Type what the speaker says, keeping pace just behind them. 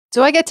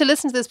Do I get to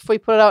listen to this before you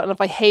put it out? And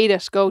if I hate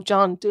it, go,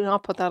 John, do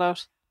not put that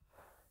out.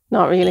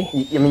 Not really.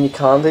 I mean, you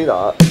can do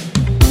that.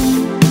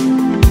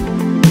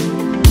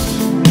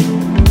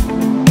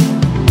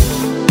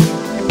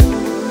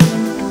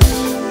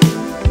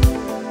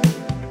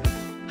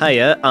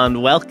 Hiya,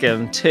 and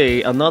welcome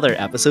to another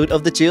episode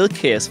of The Jewel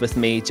Case with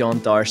me, John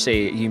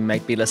Darcy. You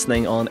might be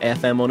listening on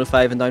FM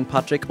 105 in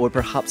Downpatrick, or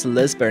perhaps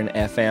Lisburn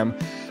FM,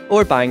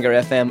 or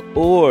Bangor FM,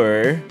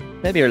 or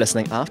maybe you're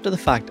listening after the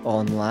fact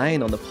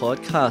online on the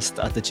podcast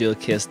at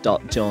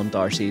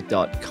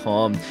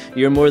thejewelcase.johndarcy.com.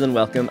 You're more than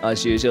welcome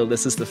as usual.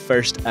 This is the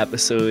first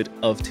episode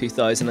of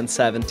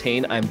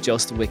 2017. I'm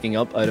just waking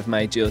up out of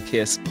my Jewel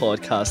Case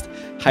podcast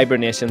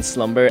hibernation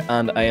slumber,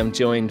 and I am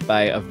joined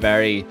by a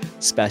very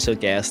special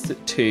guest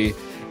to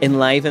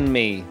enliven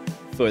me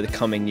for the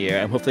coming year.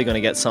 I'm hopefully going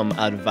to get some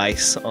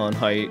advice on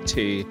how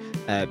to,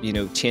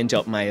 change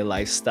up my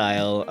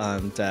lifestyle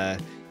and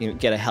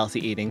get a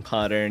healthy eating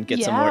pattern, get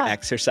some more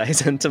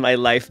exercise into my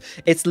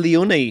life. It's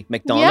Leonie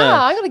McDonagh.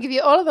 Yeah, I'm going to give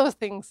you all of those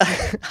things.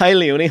 Hi,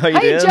 Leonie. How you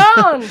doing?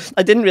 John.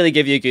 I didn't really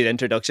give you a good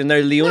introduction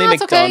there. Leonie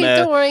McDonagh, okay,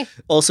 don't worry.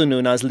 Also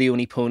known as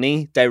Leonie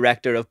Pony,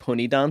 director of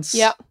Ponydance.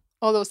 Yeah,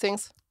 all those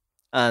things.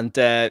 And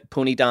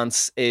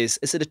Ponydance is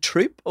it a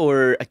troupe,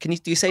 or do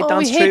you say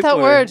dance troupe? We hate that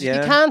word.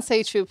 Yeah. You can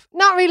say troupe.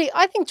 Not really.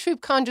 I think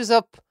troupe conjures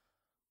up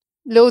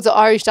loads of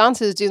Irish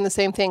dancers doing the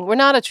same thing. We're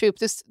not a troupe.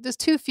 There's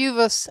too few of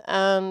us,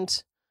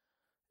 and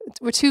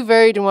we're too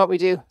varied in what we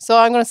do. So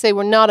I'm going to say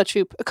we're not a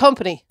troupe. A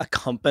company. A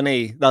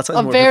company. That sounds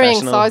of more varying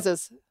professional.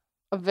 sizes.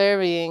 Of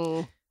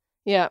varying.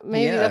 Yeah,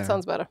 maybe that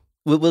sounds better.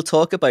 We'll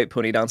talk about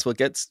Ponydance. We'll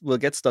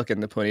get stuck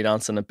into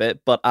Ponydance in a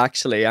bit. But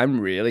actually, I'm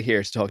really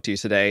here to talk to you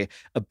today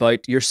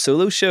about your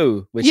solo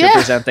show, which you're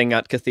presenting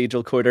at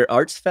Cathedral Quarter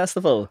Arts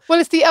Festival. Well,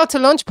 it's the out to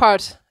lunch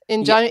part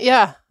in January.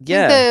 Yeah.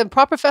 Yeah. The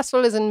proper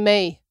festival is in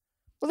May.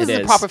 Well, this is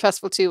a proper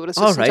festival too, but it's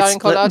just in January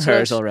called out to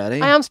lunch.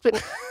 Already. I am splitting.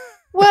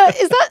 Well,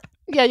 is that?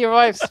 Yeah, you're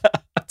right.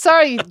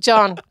 Sorry,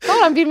 John.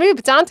 God, I'm being really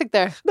pedantic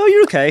there. No,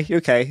 you're okay. You're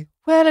okay.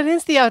 Well, it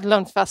is the Out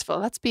Lunch Festival.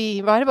 Let's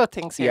be right about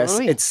things here.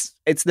 Yes,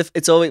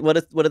 it's always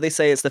what do they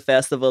say? It's the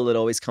festival that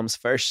always comes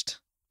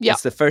first. Yeah,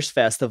 it's the first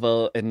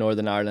festival in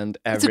Northern Ireland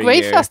every year. It's a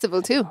great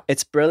festival too.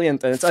 It's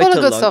brilliant, and it's full out of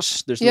to good lunch.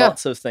 stuff. There's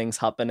lots of things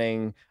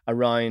happening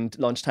around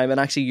lunchtime, and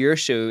actually, your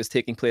show is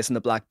taking place in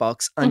the Black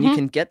Box, and you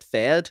can get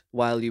fed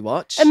while you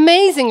watch.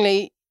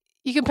 Amazingly,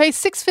 you can pay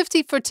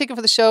 $6.50 for a ticket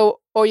for the show,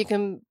 or you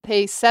can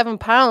pay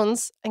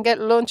 £7 and get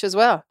lunch as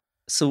well.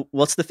 So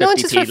what's the 50p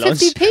lunch? Is for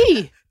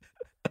 50p.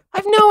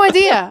 I've no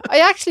idea. I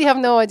actually have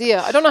no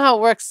idea. I don't know how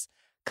it works,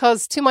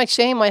 because to my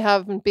shame, I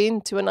haven't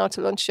been to an out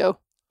to lunch show.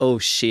 Oh,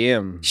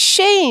 shame.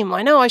 Shame.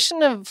 I know. I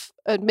shouldn't have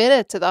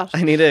admitted to that.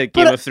 I need a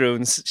Game of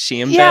Thrones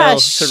shame bell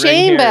to ring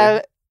shame here.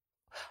 bell.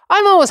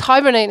 I'm always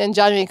hibernating in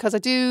January because I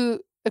do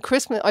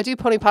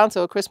Pony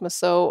Panto at Christmas.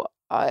 So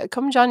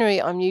come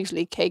January, I'm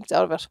usually caked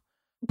out of it.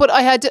 But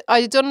I had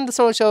done the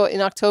solo show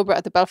in October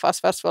at the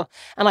Belfast Festival,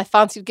 and I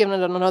fancied giving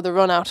it another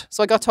run out.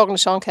 So I got talking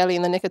to Sean Kelly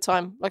in the nick of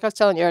time. Like I was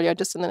telling you earlier,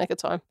 just in the nick of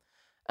time,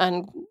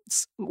 and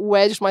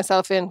wedged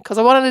myself in because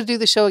I wanted to do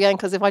the show again,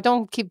 because if I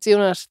don't keep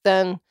doing it,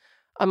 then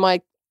I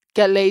might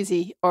get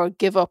lazy or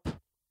give up.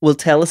 Well,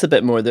 tell us a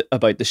bit more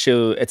about the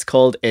show. It's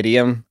called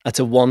Idiom. It's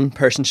a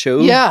one-person show,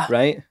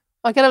 right?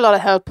 I get a lot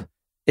of help.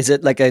 Is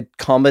it like a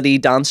comedy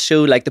dance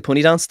show, like the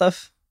Ponydance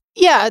stuff?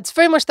 Yeah, it's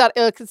very much that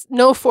ilk. It's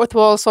no fourth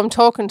wall, so I'm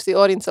talking to the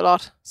audience a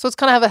lot. So it's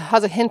kind of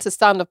has a hint of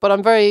stand-up, but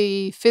I'm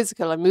very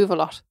physical. I move a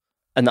lot.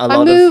 And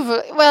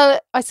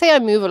I say I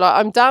move a lot.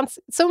 I'm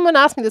dancing. Someone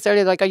asked me this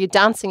earlier, like, are you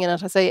dancing in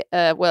it? I say,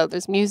 well,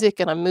 there's music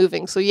and I'm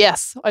moving. So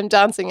yes, I'm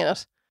dancing in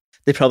it.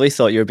 They probably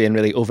thought you were being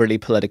really overly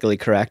politically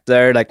correct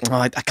there. Like,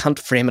 I can't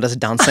frame it as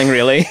dancing,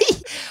 really.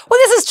 Well,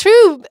 this is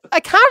true.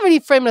 I can't really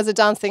frame it as a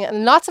dance thing.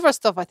 And lots of our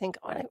stuff, I think,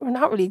 we're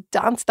not really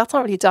dancing. That's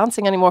not really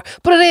dancing anymore.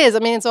 But it is. I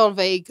mean, it's all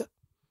vague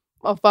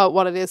about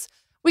what it is.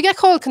 We get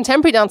called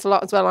contemporary dance a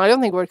lot as well, and I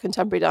don't think we're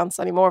contemporary dance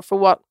anymore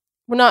we're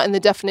not in the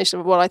definition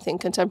of what I think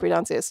contemporary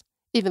dance is,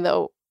 even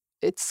though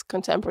it's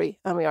contemporary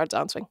and we are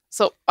dancing.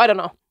 So I don't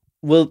know.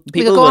 Well,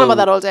 we could go on about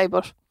that all day,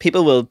 but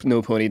people will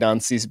know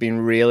Ponydance. He's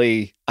been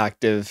really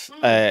active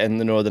in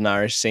the Northern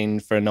Irish scene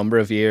for a number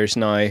of years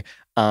now.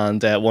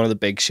 And one of the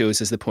big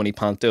shows is the Pony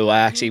Panto. I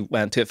actually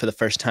went to it for the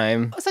first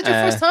time. Was that your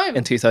first time?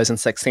 In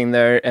 2016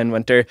 there in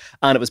winter,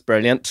 and it was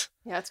brilliant.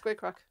 Yeah, it's great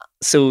crack.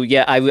 So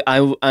yeah,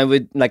 I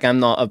would like, I'm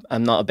not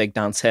a big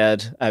dance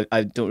head.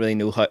 I don't really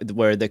know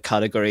where the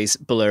categories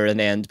blur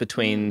and end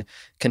between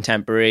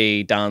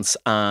contemporary dance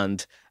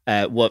and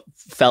what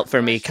felt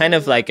for me kind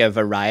of like a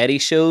variety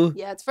show.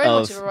 Yeah, it's very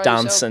much a variety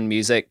dance show. And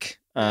music.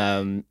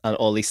 And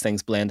all these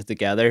things blended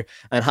together,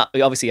 and we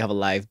obviously have a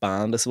live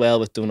band as well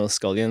with Donal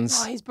Scullion's.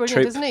 Oh, he's brilliant,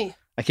 troupe. isn't he?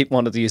 I keep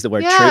wanting to use the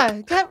word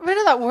troupe. Get rid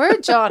of that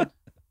word, John.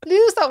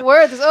 Lose that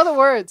word. There's other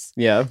words.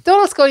 Yeah,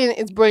 Donal Scullion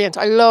is brilliant.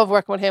 I love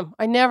working with him.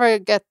 I've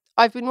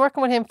been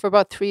working with him for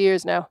about 3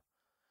 years now,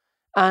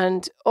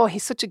 and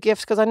he's such a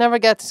gift, because I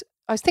was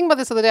thinking about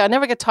this the other day. I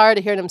never get tired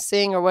of hearing him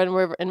sing, or when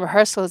we're in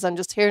rehearsals and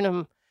just hearing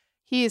him.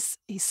 He's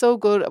so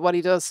good at what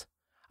he does.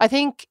 I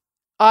think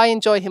I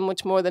enjoy him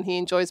much more than he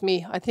enjoys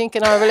me. I think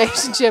in our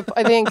relationship,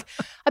 I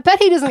bet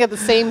he doesn't get the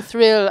same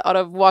thrill out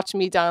of watching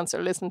me dance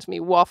or listening to me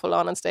waffle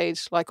on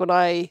stage like when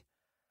I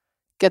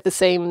get the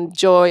same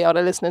joy out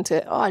of listening to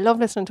it. Oh, I love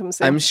listening to him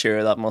sing. I'm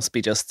sure that must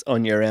be just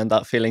on your end,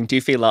 that feeling. Do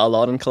you feel that a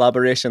lot in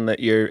collaboration, that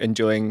you're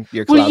enjoying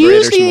your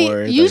collaborators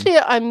more? Usually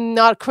I'm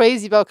not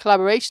crazy about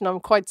collaboration. I'm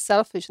quite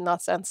selfish in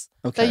that sense.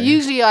 Okay. So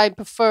usually I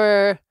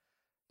prefer,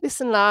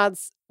 listen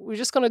lads, we're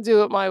just going to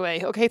do it my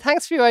way. Okay,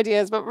 thanks for your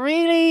ideas, but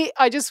really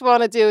I just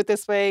want to do it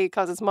this way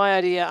because it's my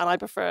idea and I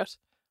prefer it.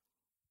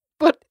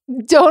 But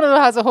Donald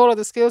has a whole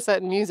other skill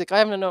set in music. I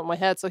haven't a note in my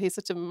head, so he's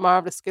such a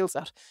marvellous skill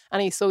set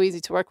and he's so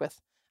easy to work with.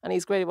 And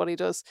he's great at what he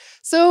does.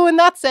 So in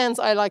that sense,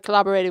 I like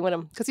collaborating with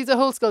him because he's a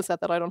whole skill set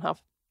that I don't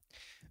have.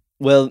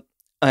 Well,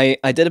 I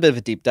did a bit of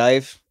a deep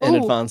dive in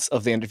advance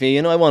of the interview.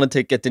 You know, I wanted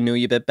to get to know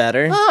you a bit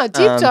better. Deep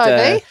dive,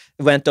 eh?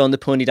 Went on the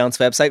Ponydance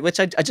website, which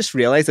I just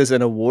realised is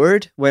an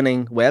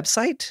award-winning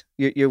website.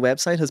 Your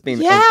website has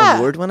been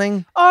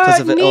award-winning because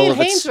of all of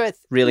its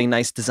really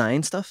nice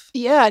design stuff.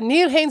 Yeah,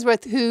 Neil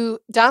Hainsworth, who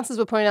dances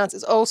with Ponydance,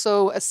 is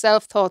also a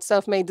self-taught,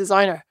 self-made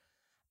designer.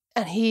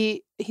 And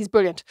he's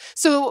brilliant.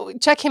 So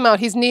check him out.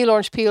 He's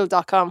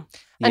neilorangepeel.com.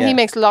 And he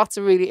makes lots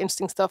of really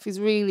interesting stuff. He's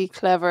really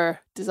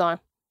clever design.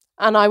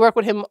 And I work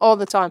with him all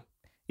the time.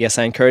 Yes,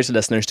 I encourage the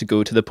listeners to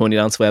go to the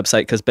Ponydance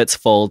website because bits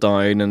fall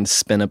down and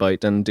spin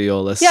about and do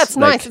all this. Yeah, it's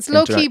nice. It's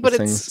low-key, but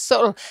it's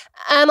subtle.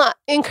 And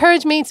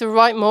encourage me to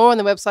write more on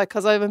the website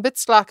because I'm a bit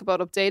slack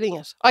about updating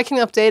it. I can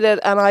update it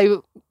and I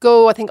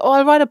think,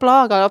 I'll write a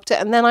blog, I'll update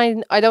it. And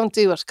then I don't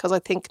do it because I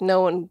think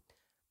no one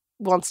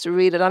wants to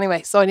read it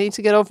anyway, so I need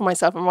to get over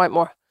myself and write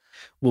more.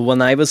 Well,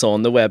 when I was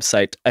on the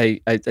website, I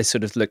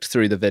sort of looked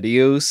through the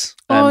videos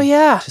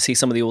to see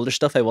some of the older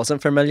stuff I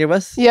wasn't familiar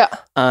with. Yeah.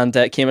 And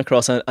came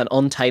across an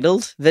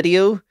untitled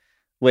video,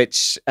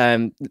 which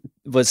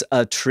was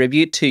a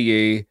tribute to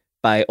you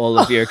by all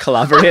of your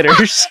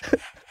collaborators. We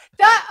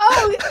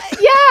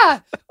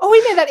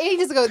made that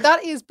ages ago.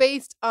 That is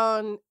based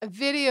on a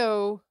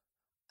video,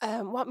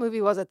 what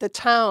movie was it? The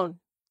Town.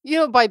 You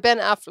know, by Ben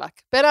Affleck.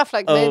 Ben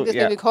Affleck made this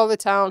movie called The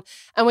Town.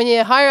 And when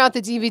you hire out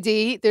the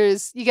DVD,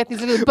 you get these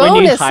little bonus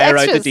When you hire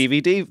extras. Out the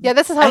DVD? Yeah,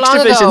 this is how long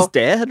ago. Extravision's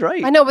dead,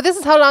 right? I know, but this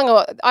is how long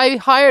ago. I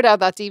hired out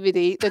that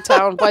DVD, The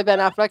Town by Ben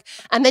Affleck.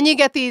 And then you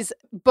get these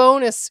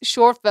bonus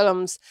short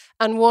films.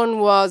 And one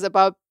was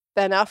about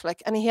Ben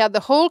Affleck. And he had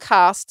the whole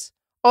cast,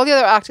 all the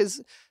other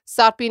actors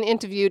sat being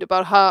interviewed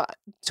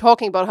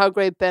talking about how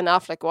great Ben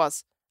Affleck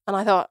was. And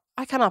I thought,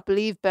 I cannot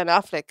believe Ben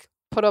Affleck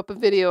put up a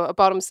video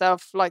about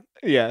himself. I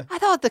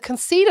thought the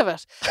conceit of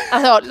it.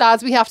 I thought,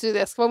 lads, we have to do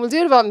this. Well, we'll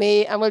do it about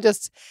me and we'll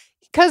just,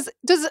 because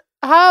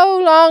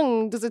how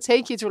long does it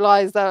take you to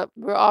realise that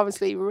we're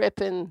obviously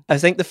ripping? I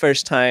think the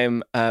first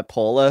time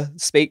Paula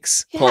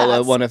speaks,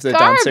 Paula, one of the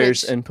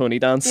dancers in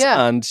Ponydance,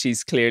 and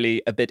she's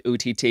clearly a bit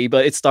OTT,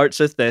 but it starts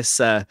with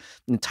this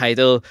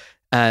title,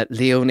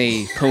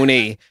 Leonie,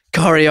 Pony,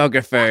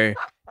 choreographer,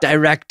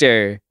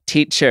 director,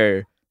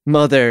 teacher,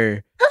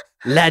 mother,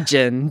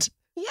 legend.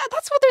 Yeah,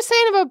 that's what they're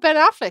saying about Ben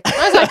Affleck.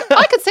 I was like,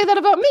 I could say that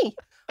about me.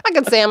 I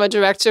could say I'm a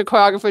director,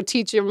 choreographer,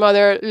 teacher,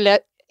 mother,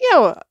 but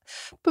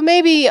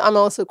maybe I'm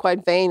also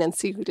quite vain and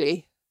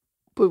secretly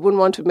wouldn't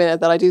want to admit it,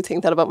 that I do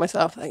think that about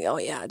myself. Like,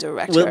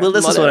 director. Well,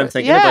 this is what I'm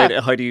thinking about.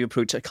 How do you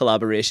approach a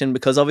collaboration?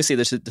 Because obviously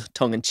there's a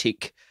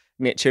tongue-in-cheek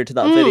nature to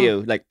that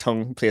video, like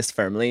tongue placed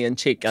firmly in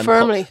cheek, and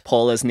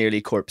Paul is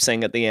nearly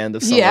corpsing at the end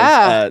of some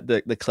of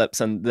the clips,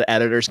 and the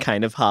editors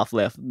kind of half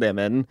left them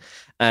in,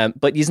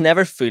 but you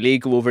never fully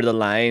go over the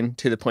line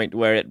to the point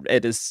where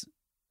it is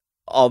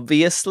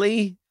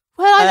obviously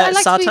I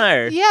like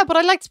satire. But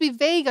I like to be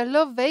vague. I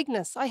love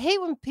vagueness. I hate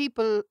when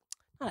people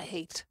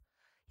I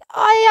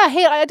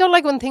don't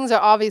like when things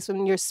are obvious,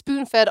 when you're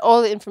spoon-fed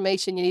all the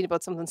information you need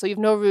about something, so you've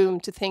no room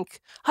to think.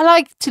 I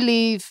like to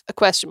leave a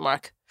question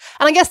mark.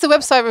 And I guess the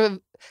website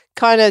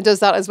kind of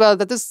does that as well,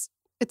 that it's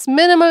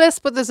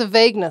minimalist, but there's a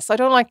vagueness. I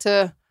like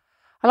to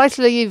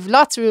leave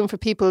lots of room for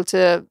people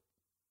to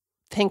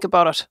think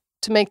about it,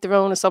 to make their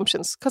own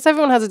assumptions, because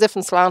everyone has a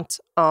different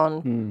slant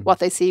on what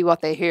they see,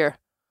 what they hear.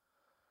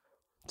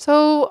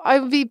 So I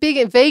would be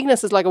big.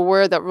 Vagueness is like a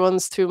word that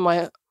runs through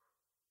my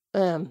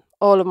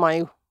all of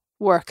my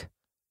work.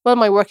 Well,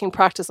 my working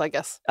practice, I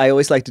guess. I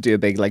always like to do a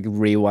big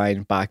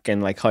rewind back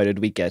and how did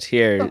we get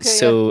here? I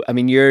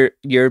mean,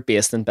 you're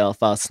based in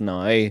Belfast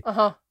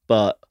now,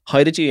 but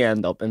how did you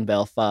end up in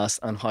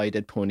Belfast, and how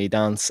did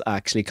Ponydance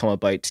actually come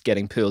about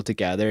getting pulled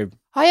together?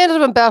 I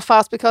ended up in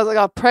Belfast because I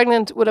got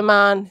pregnant with a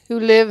man who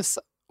he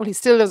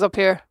still lives up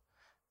here.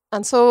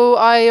 And so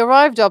I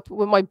arrived up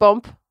with my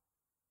bump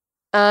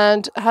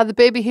and had the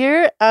baby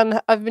here,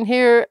 and I've been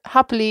here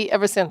happily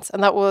ever since.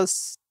 And that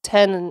was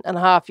 10 and a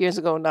half years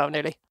ago now,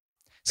 nearly.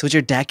 So it's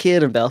your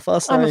decade in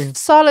Belfast now? I'm a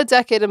solid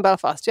decade in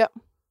Belfast, yeah.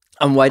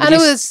 And why did it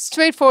was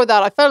straightforward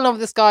that I fell in love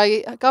with this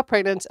guy, I got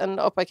pregnant, and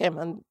up I came,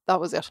 and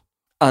that was it.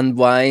 And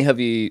why have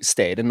you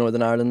stayed in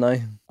Northern Ireland now?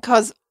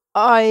 Because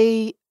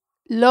I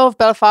love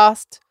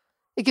Belfast.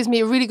 It gives me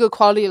a really good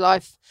quality of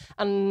life.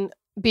 And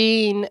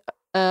being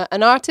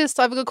an artist,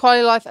 I have a good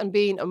quality of life. And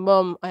being a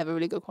mum, I have a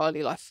really good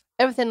quality of life.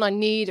 everything I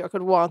need or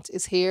could want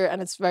is here,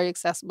 and it's very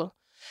accessible.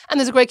 And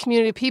there's a great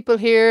community of people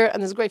here,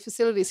 and there's great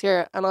facilities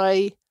here. And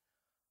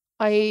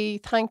I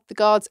thank the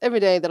gods every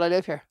day that I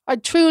live here. I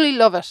truly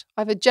love it.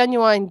 I have a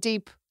genuine,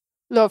 deep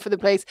love for the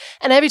place.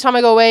 And every time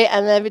I go away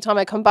and every time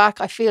I come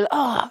back, I feel,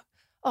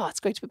 it's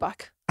great to be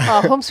back.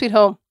 Oh, home sweet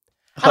home.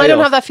 And I don't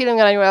have that feeling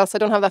anywhere else. I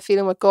don't have that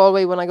feeling with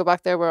Galway when I go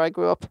back there where I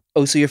grew up.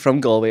 Oh, so you're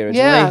from Galway originally?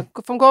 Yeah,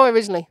 from Galway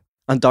originally.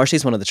 And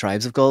Darcy's one of the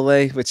tribes of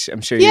Galway, which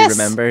I'm sure you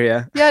remember,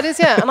 yeah? Yeah, it is,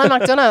 yeah. And I'm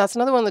McDonagh. That's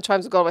another one of the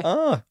tribes of Galway.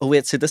 Oh,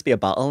 wait, should this be a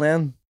battle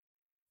then?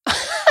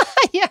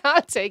 Yeah,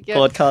 I'll take it.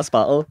 Podcast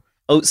battle.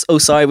 Oh,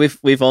 sorry,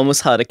 we've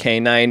almost had a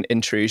canine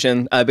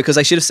intrusion because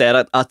I should have said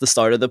it at the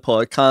start of the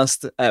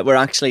podcast. We're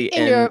actually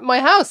in my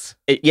house.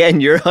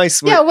 In your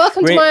house.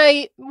 Welcome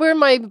to we're in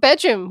my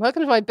bedroom.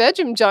 Welcome to my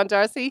bedroom, John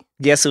Darcy.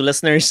 Yeah, so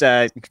listeners,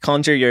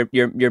 conjure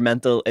your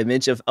mental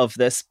image of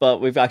this,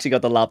 but we've actually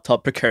got the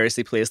laptop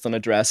precariously placed on a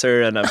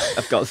dresser, and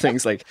I've got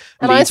things like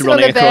leads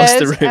running across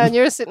the room, and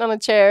you're sitting on a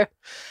chair,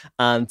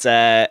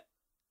 and.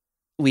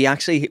 We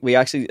actually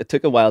it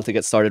took a while to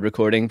get started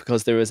recording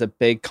because there was a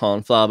big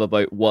conflab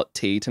about what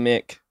tea to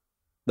make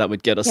that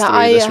would get us through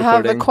this recording.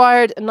 I have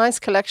acquired a nice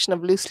collection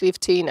of loose leaf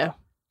tea now.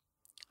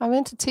 I'm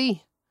into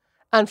tea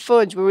and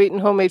fudge. We're eating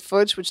homemade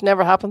fudge, which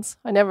never happens.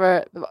 I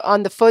never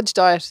on the fudge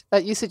diet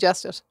that you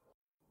suggested.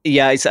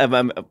 Yeah,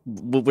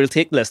 we'll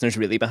take listeners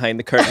really behind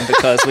the curtain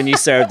because when you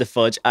served the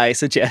fudge, I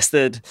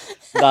suggested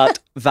that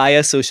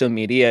via social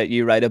media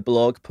you write a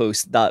blog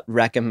post that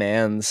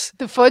recommends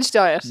the fudge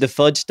diet. The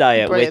fudge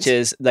diet, Brilliant. Which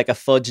is like a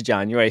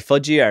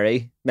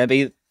fudgiary,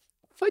 maybe.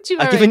 Fudgiary.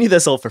 I've given you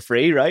this all for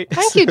free, right?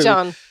 Thank you,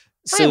 John.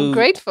 I am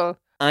grateful.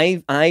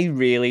 I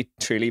really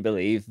truly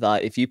believe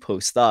that if you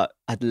post that,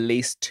 at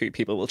least 2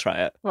 people will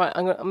try it. Right,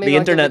 the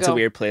internet's a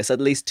weird place.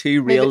 At least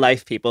 2 real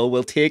life people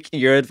will take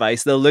your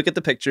advice. They'll look at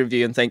the picture of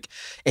you and think,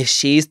 if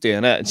she's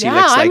doing it and she looks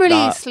like that. Yeah, I'm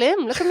really slim.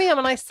 Look at me. I'm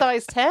a nice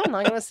size 10.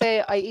 I'm going to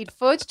say I eat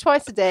fudge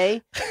twice a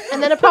day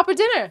and then a proper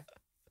dinner.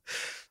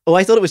 Oh,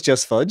 I thought it was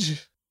just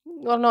fudge.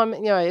 Well, no,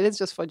 it is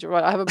just fudge. You're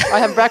right. I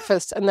have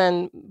breakfast and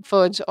then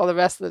fudge all the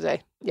rest of the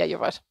day. Yeah, you're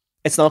right.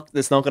 It's not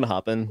going to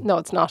happen. No,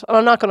 it's not. And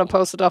I'm not going to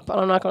post it up and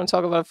I'm not going to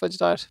talk about a fudge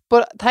diet.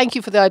 But thank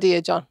you for the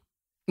idea, John.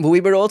 Well, we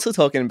were also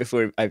talking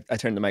before I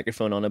turned the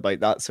microphone on about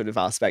that sort of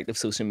aspect of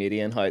social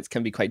media and how it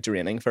can be quite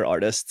draining for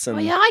artists. And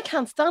I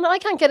can't stand it. I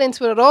can't get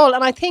into it at all.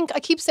 And I think I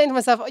keep saying to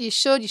myself, you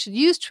should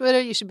use Twitter,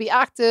 you should be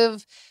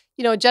active,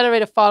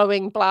 generate a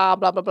following, blah,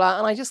 blah, blah, blah.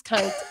 And I just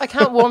can't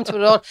warm to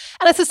it at all.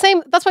 And it's the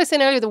same, that's why I was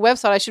saying earlier, the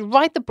website, I should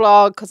write the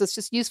blog because it's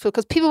just useful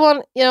because people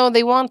want,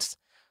 they want...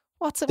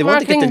 What's it? They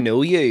marketing? Want to get to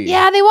know you.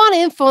 Yeah, they want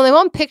info, they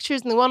want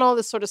pictures, and they want all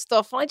this sort of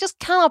stuff. And I just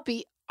cannot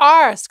be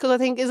arsed because I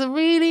think is a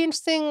really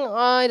interesting.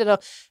 I don't know.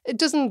 It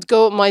doesn't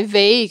go with my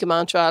vague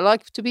mantra. I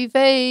like to be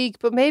vague,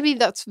 but maybe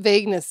that's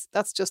vagueness.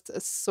 That's just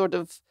a sort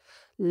of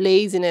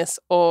laziness,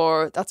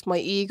 or that's my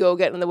ego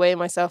getting in the way of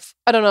myself.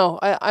 I don't know.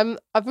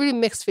 I've really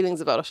mixed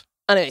feelings about it.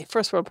 Anyway,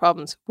 first world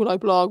problems. Will I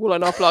blog? Will I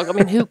not blog? I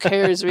mean, who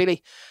cares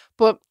really?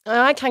 But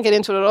I can't get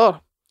into it at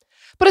all.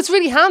 But it's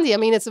really handy. I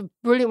mean, it's a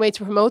brilliant way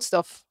to promote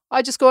stuff.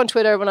 I just go on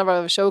Twitter whenever I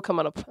have a show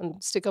coming up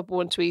and stick up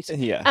one tweet.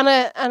 Yeah.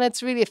 And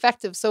it's really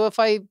effective. So if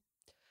I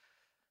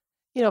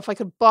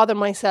could bother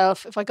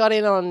myself, if I got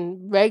in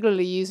on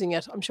regularly using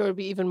it, I'm sure it'd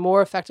be even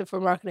more effective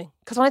for marketing.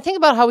 Because when I think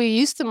about how we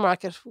used to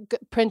market,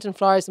 print and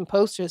flyers and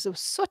posters, it was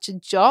such a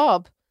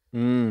job.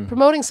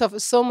 Promoting stuff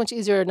is so much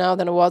easier now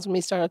than it was when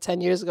we started 10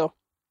 years ago.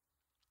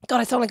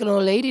 God, I sound like an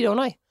old lady, don't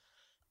I?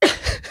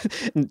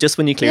 Just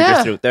when you cleared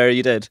your throat there,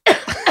 you did.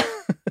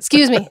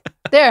 Excuse me.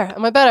 There,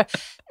 am I better?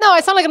 No,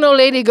 I sound like an old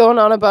lady going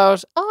on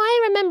about,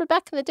 I remember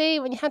back in the day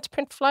when you had to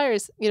print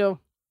flyers,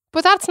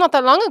 But that's not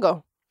that long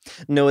ago.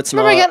 No, it's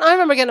not. I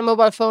remember getting a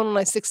mobile phone when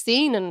I was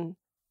 16 and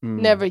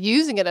never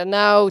using it. And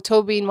now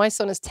Toby, my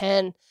son, is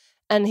 10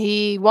 and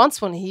he wants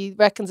one. He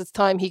reckons it's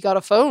time he got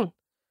a phone.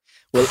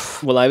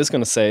 Well, I was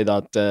going to say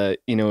that,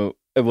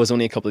 it was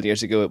only a couple of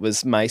years ago. It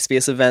was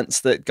MySpace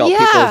events that got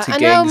people to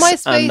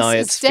gigs, and now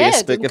it's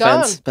Facebook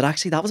events. But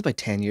actually, that was about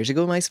 10 years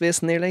ago.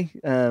 MySpace, nearly.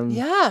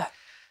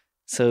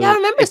 So I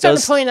remember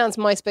starting Ponydance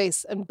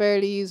MySpace and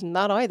barely using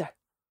that either.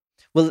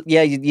 Well,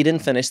 yeah, you didn't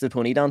finish the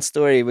Ponydance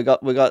story. We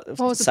got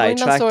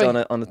sidetracked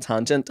on a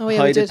tangent. Oh, yeah,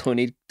 How did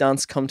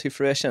Ponydance come to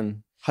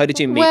fruition? How did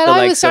you meet the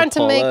likes of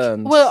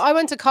Paula? I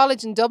went to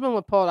college in Dublin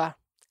with Paula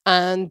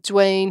and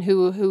Dwayne,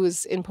 who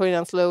was in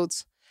Ponydance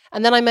loads.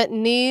 And then I met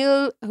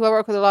Neil, who I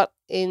work with a lot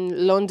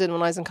in London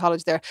when I was in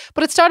college there.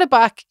 But it started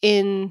back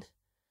when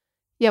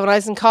I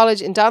was in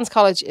college, in dance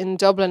college in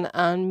Dublin,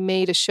 and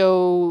made a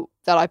show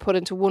that I put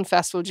into one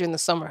festival during the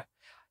summer.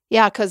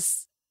 Yeah,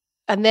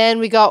 and then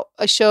we got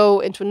a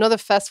show into another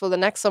festival the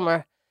next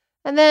summer.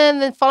 And then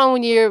the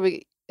following year,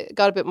 we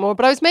got a bit more.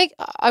 But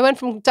I went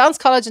from dance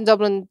college in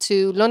Dublin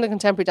to London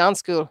Contemporary Dance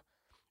School.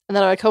 And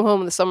then I would come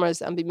home in the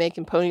summers and be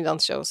making pony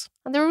dance shows.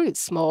 And they were really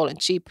small and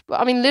cheap. But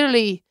I mean,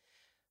 literally,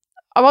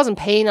 I wasn't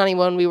paying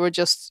anyone. We were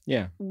just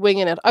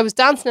winging it. I was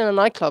dancing in a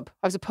nightclub.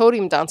 I was a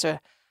podium dancer.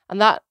 And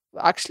that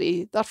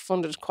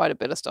funded quite a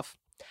bit of stuff.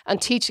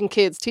 And teaching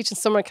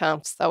summer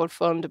camps, that would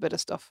fund a bit of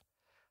stuff.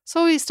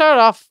 So we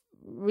started off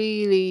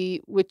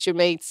really with your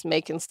mates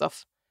making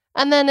stuff.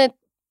 And then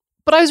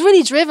but I was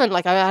really driven.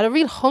 Like I had a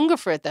real hunger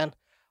for it then.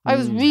 I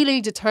was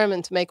really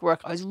determined to make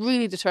work. I was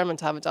really determined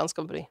to have a dance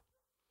company.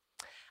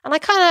 And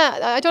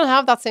I don't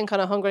have that same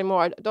kind of hunger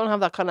anymore. I don't have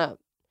that kind of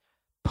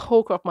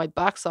poker up my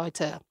backside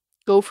to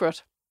go for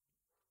it.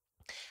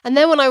 And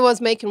then when I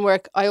was making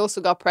work, I also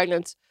got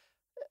pregnant.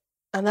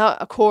 And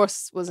that, of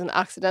course, was an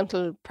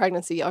accidental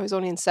pregnancy. I was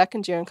only in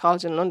second year in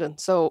college in London.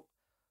 So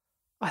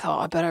I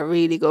thought I better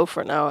really go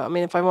for it now. I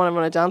mean, if I want to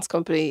run a dance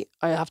company,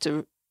 I have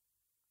to,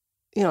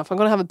 if I'm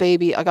going to have a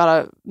baby, I got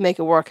to make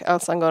it work.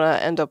 Else I'm going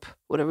to end up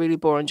with a really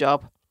boring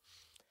job.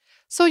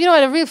 So, I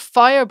had a real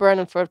fire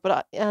burning for it.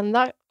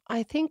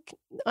 I think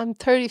I'm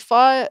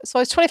 35. So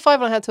I was 25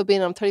 when I had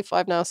Tobin. I'm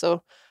 35 now.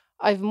 So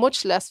I have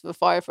much less of a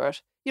fire for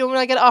it. When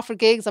I get offered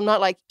gigs, I'm not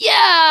like, yeah,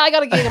 I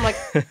got a gig. I'm like,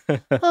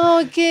 oh,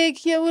 a gig.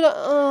 Yeah.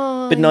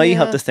 But now you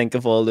have to think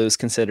of all those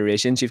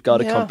considerations. You've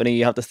got a company.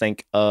 You have to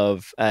think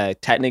of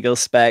technical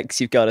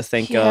specs. You've got to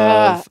think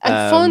of...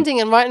 and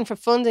funding and writing for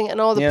funding and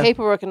all the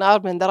paperwork and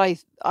admin that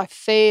I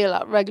fail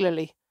at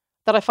regularly,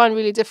 that I find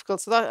really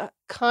difficult. So that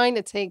kind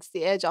of takes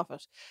the edge off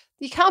it.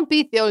 You can't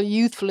beat the old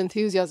youthful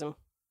enthusiasm.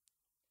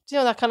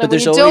 That kind of, when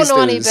you don't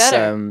know any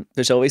better.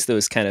 There's always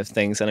those kind of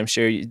things, and I'm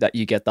sure that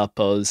you get that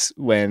buzz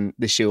when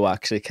the show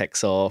actually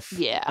kicks off,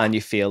 and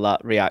you feel that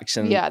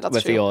reaction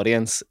with the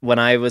audience. When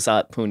I was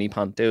at Pony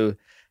Panto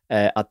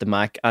at the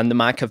Mac, and the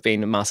Mac have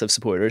been massive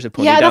supporters of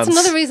Ponydance. Yeah, that's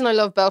another reason I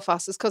love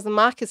Belfast, is because the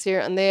Mac is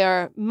here and they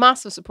are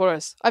massive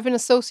supporters. I've been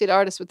associate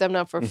artist with them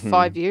now for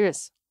 5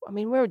 years. I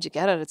mean, where would you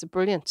get it? It's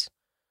brilliant.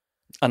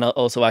 And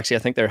also, actually, I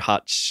think their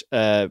Hatch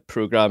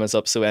program is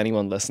up. So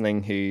anyone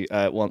listening who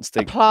wants to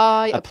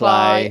apply,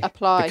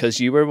 because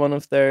you were one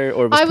of their,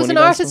 or I was an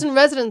artist in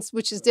residence,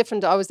 which is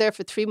different. I was there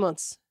for 3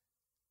 months.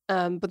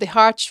 But the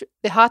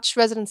Hatch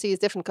residency is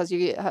different because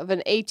you have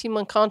an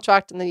 18-month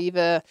contract, and then you have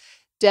a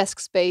desk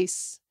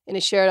space in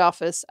a shared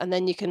office, and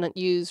then you can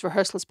use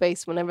rehearsal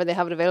space whenever they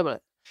have it available.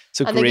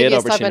 So and great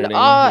opportunity.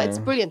 It's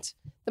brilliant.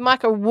 The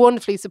Mac are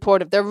wonderfully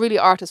supportive. They're really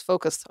artist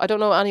focused. I don't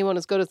know anyone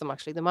as good as them,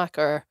 actually. The Mac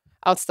are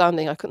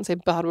outstanding. I couldn't say a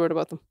bad word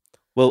about them.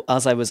 Well,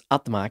 as I was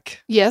at the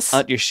Mac,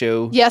 at your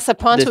show, at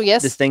Ponto, the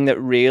thing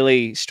that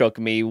really struck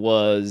me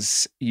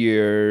was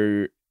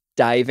your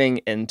diving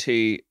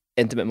into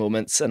intimate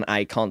moments and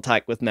eye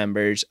contact with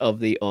members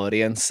of the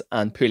audience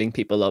and pulling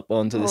people up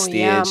onto the stage.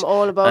 Yeah, I'm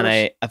all about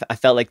it. And I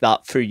felt like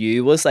that for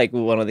you was like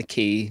one of the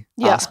key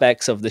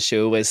aspects of the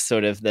show, was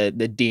sort of the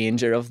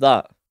danger of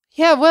that.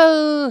 Yeah,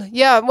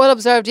 well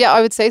observed. Yeah,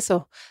 I would say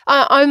so.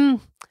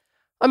 I'm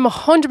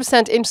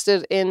 100%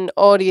 interested in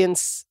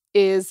audiences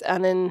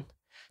and in,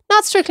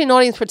 not strictly in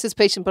audience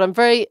participation, but I'm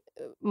very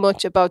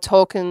much about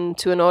talking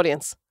to an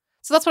audience.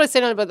 So that's what I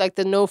say about like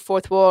the no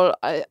fourth wall.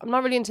 I'm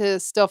not really into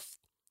stuff.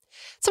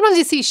 Sometimes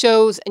you see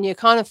shows and you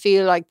kind of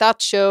feel like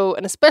that show,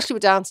 and especially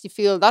with dance, you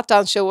feel that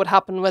dance show would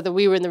happen whether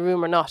we were in the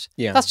room or not.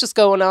 Yeah. That's just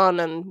going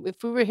on. And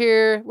if we were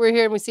here, we're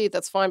here and we see it,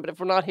 that's fine. But if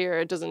we're not here,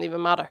 it doesn't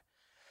even matter.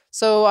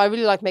 So I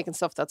really like making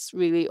stuff that's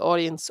really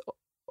audience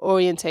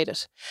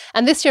orientated.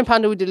 And this year in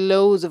Panda we did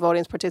loads of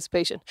audience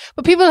participation.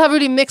 But people have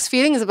really mixed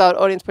feelings about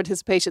audience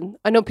participation.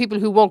 I know people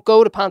who won't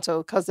go to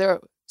Panto because they're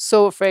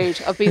so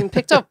afraid of being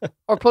picked up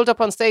or pulled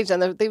up on stage,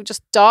 and they would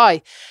just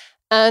die.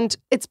 And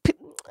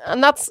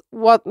that's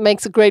what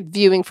makes a great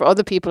viewing for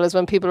other people, is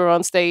when people are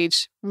on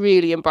stage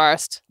really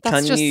embarrassed.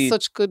 That's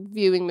such good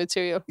viewing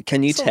material.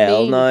 Can you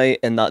tell now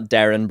in that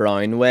Darren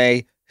Brown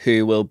way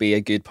who will be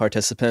a good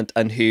participant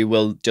and who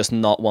will just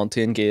not want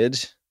to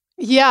engage?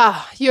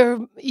 Yeah, you're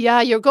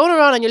going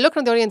around and you're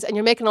looking at the audience and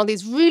you're making all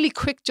these really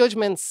quick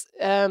judgments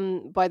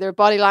by their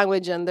body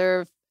language and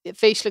their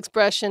facial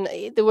expression,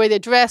 the way they're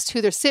dressed,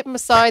 who they're sitting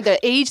beside, the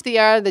age they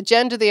are, the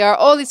gender they are,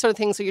 all these sort of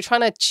things. So you're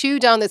trying to chew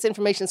down this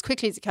information as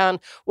quickly as you can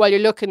while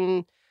you're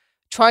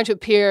trying to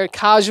appear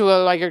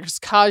casual, like you're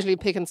just casually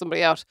picking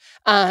somebody out.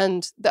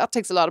 And that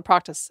takes a lot of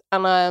practice.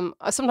 And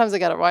sometimes I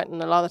get it right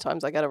and a lot of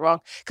times I get it wrong.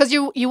 Because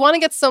you want to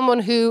get someone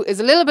who is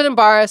a little bit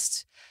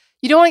embarrassed.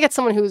 You don't want to get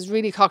someone who is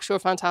really cocksure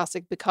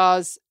fantastic,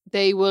 because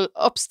they will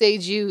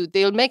upstage you.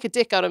 They'll make a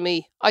dick out of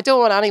me. I don't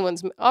want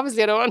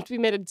obviously I don't want to be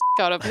made a dick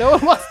out of. No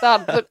one wants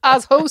that. But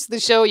as host of the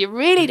show, you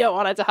really don't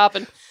want it to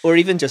happen. Or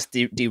even just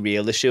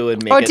derail the show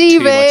and make it too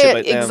much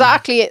about them.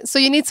 Exactly. So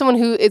you need someone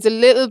who is a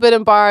little bit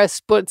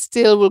embarrassed, but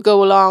still will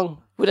go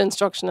along with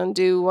instruction and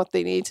do what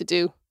they need to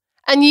do.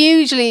 And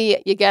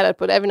usually you get it,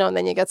 but every now and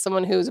then you get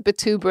someone who's a bit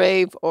too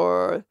brave,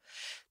 or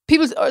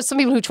some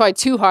people who try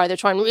too hard. They're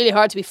trying really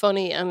hard to be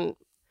funny, and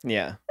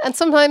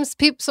sometimes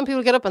some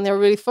people get up and they're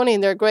really funny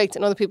and they're great,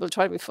 and other people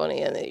try to be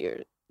funny and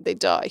they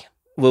die.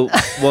 Well,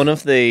 one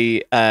of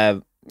the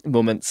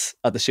moments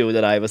at the show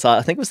that I was at,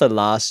 I think it was the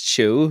last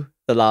show,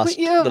 the last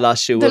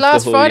show of the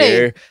whole Friday,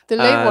 year, the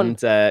late one.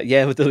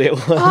 With the late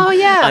one. Oh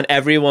yeah, and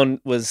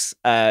everyone was,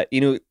 I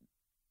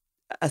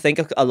think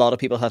a lot of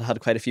people had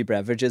quite a few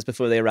beverages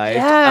before they arrived.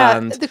 Yeah,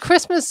 and the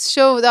Christmas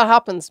show, that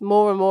happens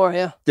more and more.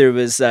 Yeah, there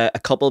was a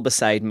couple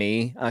beside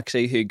me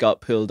actually who got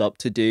pulled up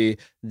to do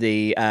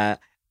the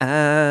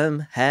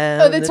I'm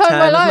having the time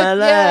of my life.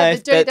 Yeah,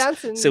 the dirty bit.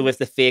 dancing. So with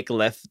the fake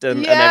lift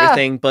and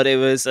everything, but it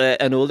was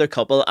an older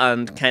couple,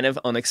 and kind of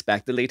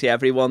unexpectedly to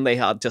everyone, they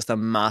had just a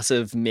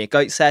massive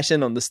makeout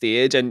session on the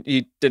stage, and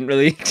you didn't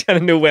really kind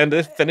of know when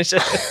to finish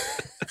it.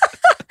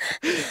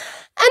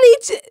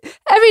 And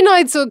every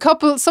night, so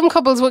some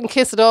couples wouldn't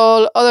kiss at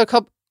all.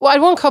 Well, I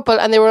had one couple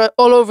and they were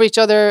all over each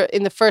other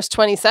in the first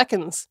 20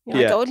 seconds.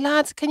 You're like, oh,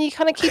 lads, can you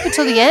kind of keep it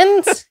till the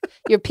end?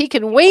 You're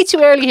peaking way too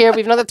early here.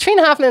 We've another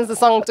 3.5 minutes of the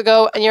song to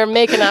go and you're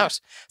making out.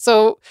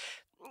 So,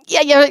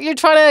 yeah, you're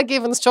trying to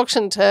give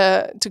instruction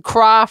to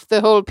craft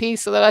the whole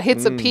piece so that it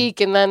hits a peak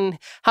and then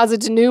has a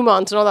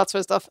denouement and all that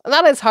sort of stuff. And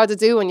that is hard to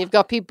do when you've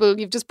got people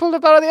you've just pulled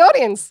up out of the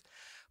audience.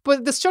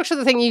 But the structure of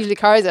the thing usually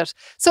carries it.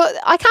 So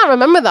I can't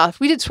remember that.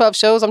 We did 12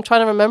 shows. I'm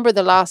trying to remember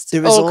the last.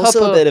 There was also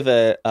couple. a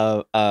bit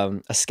of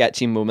a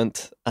sketchy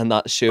moment on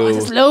that show.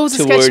 There's loads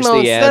of towards sketchy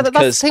moments. the end,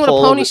 That's the thing with a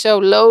pony show.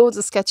 Loads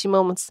of sketchy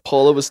moments.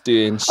 Paula was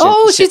doing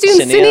she's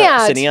doing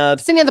Cinead.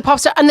 Cinead, the pop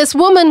star. And this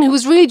woman who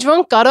was really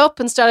drunk got up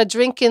and started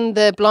drinking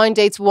the blind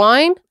dates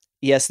wine.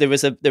 Yes, there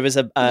was a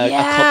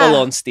couple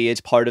on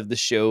stage, part of the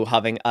show,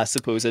 having a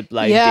supposed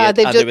blind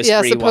date, and there was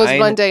free wine.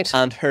 Blind date.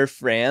 And her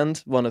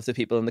friend, one of the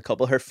people in the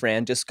couple, her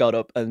friend just got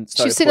up and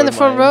started. She was sitting in the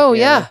front wine. row,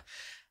 yeah.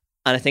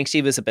 And I think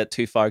she was a bit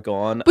too far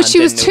gone. But she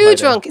was too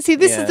drunk. See,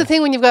 this is the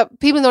thing when you've got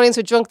people in the audience who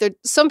are drunk.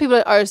 Some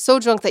people are so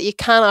drunk that you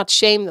cannot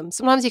shame them.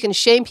 Sometimes you can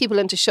shame people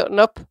into shutting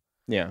up.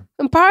 Yeah.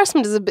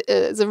 Embarrassment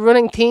is a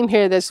running theme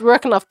here that's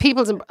working off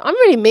people's. I'm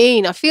really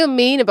mean. I feel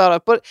mean about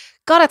it, but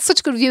God, it's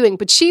such good viewing.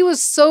 But she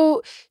was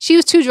too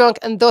drunk,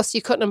 and thus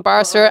you couldn't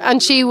embarrass her.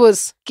 And she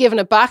was giving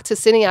it back to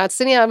Cinead.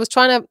 Cinead was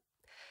trying to.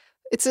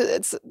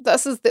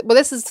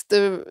 This is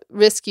the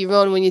risk you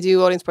run when you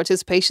do audience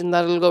participation,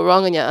 that it'll go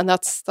wrong on you, and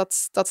that's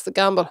the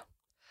gamble.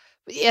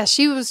 But yeah,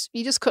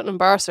 you just couldn't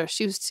embarrass her.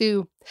 She was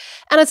too.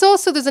 And it's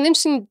also, there's an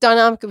interesting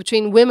dynamic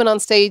between women on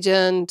stage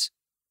and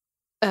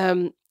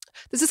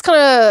there's this kind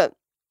of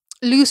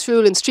loose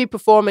rule in street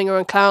performing or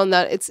in clown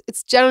that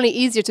it's generally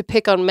easier to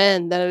pick on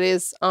men than it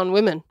is on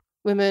women.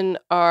 Women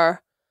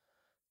are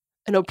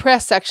an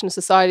oppressed section of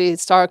society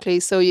historically,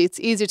 so it's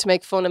easier to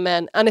make fun of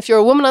men. And if you're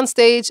a woman on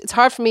stage, it's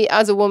hard for me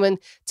as a woman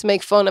to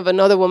make fun of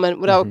another woman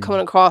without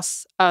coming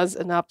across as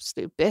an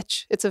absolute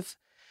bitch.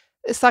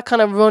 It's that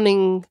kind of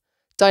running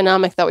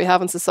dynamic that we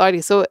have in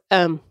society.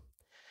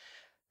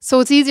 So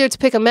it's easier to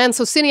pick on men.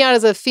 So Cinead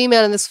is a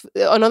female, and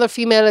another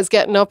female is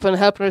getting up and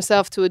helping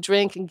herself to a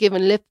drink and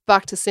giving lip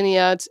back to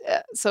Cinead.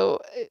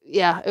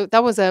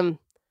 That was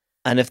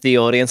And if the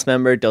audience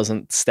member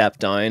doesn't step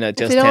down, it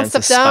just tends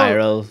to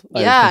spiral.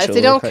 Yeah, if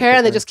they don't care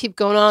and they just keep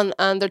going on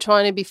and they're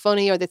trying to be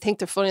funny, or they think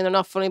they're funny and they're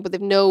not funny, but they've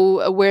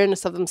no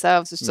awareness of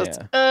themselves. It's just,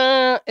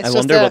 I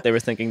wonder what they were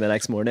thinking the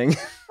next morning.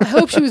 I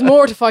hope she was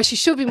mortified. She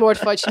should be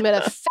mortified. She made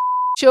a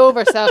show of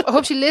herself. I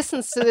hope she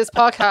listens to this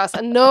podcast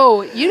and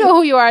you know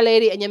who you are,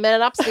 lady, and you made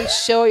an absolute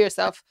show of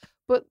yourself.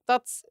 But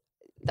that's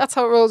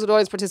how it rolls with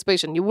audience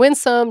participation. You win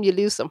some, you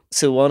lose some.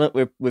 So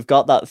we've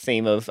got that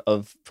theme of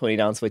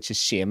Ponydance, which is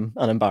shame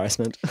and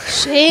embarrassment.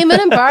 Shame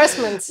and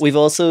embarrassment. We've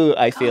also,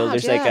 I feel,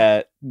 there's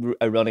like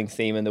a running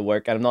theme in the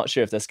work, and I'm not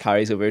sure if this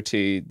carries over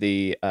to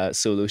the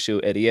solo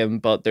show idiom,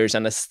 but there's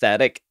an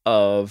aesthetic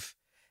of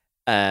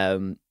DIY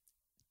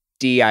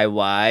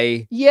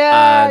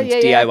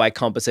DIY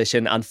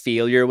composition and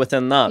failure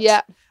within that. Yeah.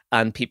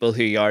 And people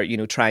who are,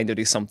 trying to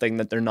do something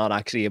that they're not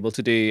actually able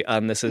to do.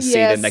 And this is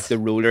seen in like the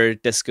roller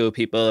disco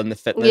people and the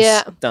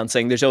fitness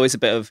dancing. There's always a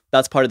bit of,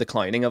 that's part of the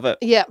clowning of it.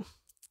 Yeah.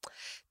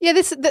 Yeah,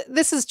 this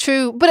is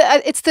true. But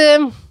it's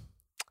the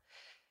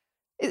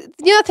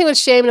thing with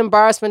shame and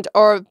embarrassment,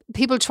 or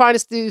people trying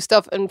to do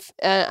stuff and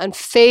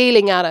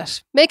failing at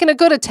it. Making a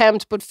good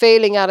attempt, but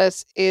failing at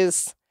it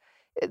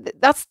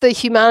that's the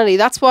humanity.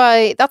 That's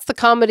the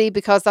comedy,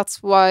 because this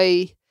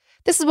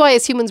is why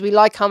as humans we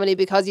like comedy,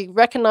 because you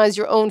recognize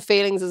your own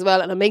failings as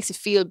well, and it makes you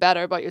feel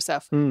better about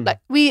yourself.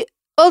 Like we're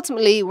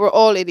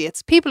all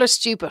idiots. People are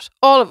stupid.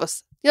 All of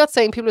us. You're not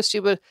saying people are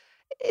stupid.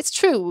 It's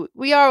true.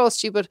 We are all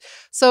stupid.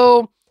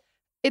 So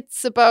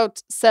it's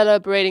about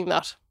celebrating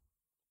that.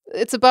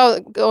 It's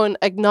about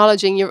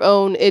acknowledging your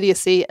own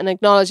idiocy and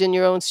acknowledging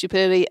your own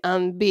stupidity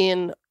and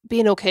being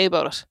okay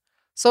about it.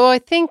 So I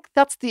think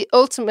that's the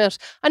ultimate.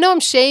 I know I'm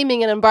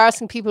shaming and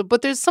embarrassing people,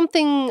 but there's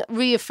something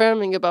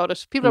reaffirming about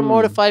it. People are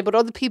mortified, but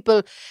other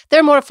people,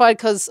 they're mortified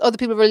because other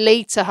people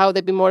relate to how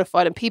they've been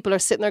mortified, and people are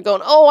sitting there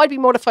going, oh, I'd be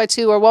mortified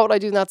too, or what would I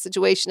do in that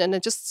situation? And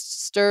it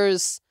just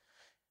stirs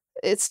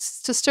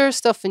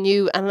stuff in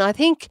you. And I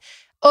think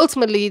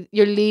ultimately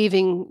you're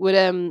leaving with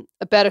a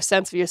better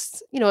sense of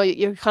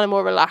you're kind of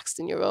more relaxed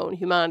in your own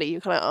humanity.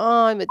 You're kind of,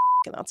 oh, I'm a dick,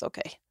 and that's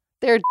okay.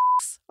 They're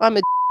dicks. I'm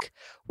a dick.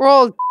 We're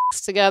all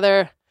dicks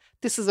together.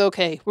 This is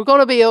okay. We're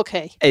going to be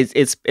okay.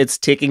 It's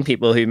taking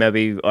people who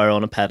maybe are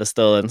on a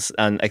pedestal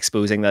and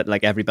exposing that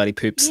like everybody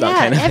poops, that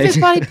kind of thing.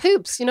 Everybody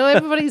poops.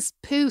 Everybody's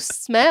poo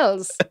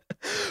smells.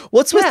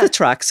 What's with the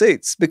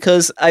tracksuits?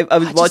 Because I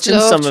was watching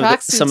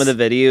some of the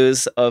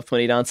videos of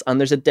Ponydance, and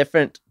there's a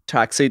different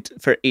tracksuit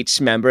for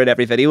each member in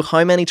every video.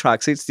 How many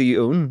tracksuits do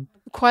you own?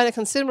 quite a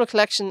considerable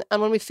collection.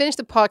 And when we finish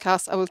the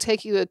podcast, I will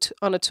take you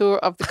on a tour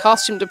of the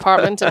costume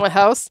department in my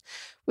house,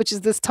 which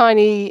is this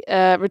tiny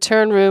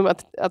return room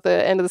at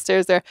the end of the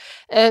stairs there.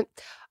 Why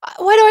do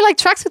I like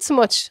tracksuits so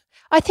much?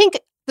 I think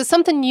there's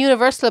something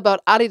universal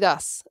about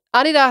Adidas.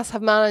 Adidas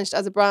have managed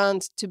as a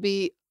brand to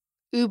be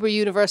uber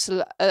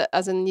universal,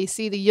 as in you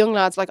see the young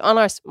lads, like on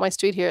my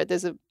street here,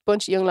 there's a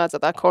bunch of young lads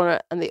at that corner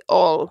and they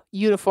all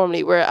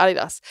uniformly wear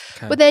Adidas.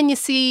 Okay. But then you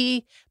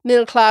see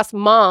middle class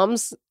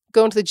moms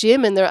going to the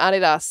gym in their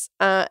Adidas.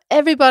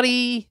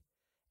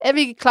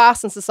 Every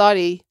class in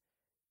society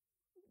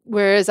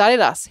wears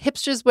Adidas.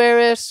 Hipsters wear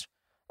it.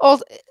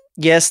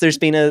 Yes, there's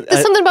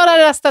something about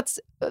Adidas that's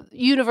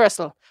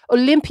universal.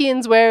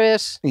 Olympians wear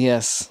it.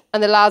 Yes.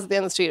 And the lads at the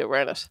end of the street are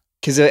wearing it.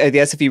 Because I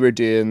guess if you were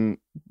doing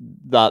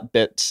that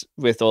bit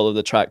with all of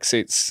the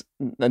tracksuits,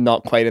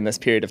 not quite in this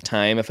period of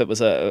time, if it was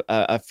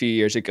a few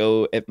years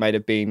ago, it might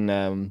have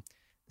been,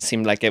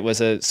 seemed like it was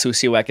a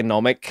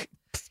socioeconomic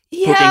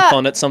poking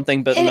fun at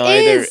something, but now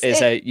there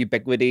is a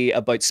ubiquity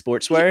about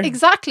sportswear.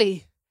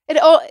 Exactly. It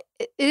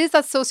is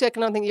that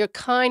socioeconomic thing.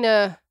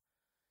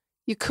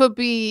 You could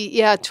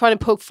be, trying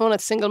to poke fun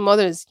at single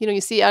mothers. You know,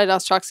 you see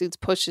Adidas tracksuits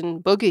pushing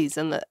buggies,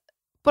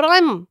 but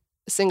I'm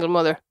a single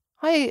mother.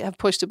 I have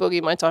pushed a buggy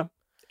in my time.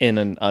 In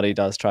an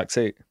Adidas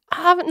tracksuit?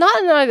 I haven't,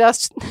 not in an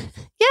Adidas.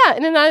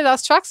 In an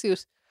Adidas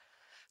tracksuit.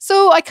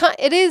 So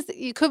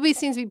you could be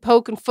seen to be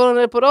poking fun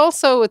at it, but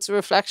also it's a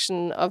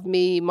reflection of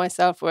me,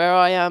 myself, where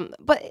I am.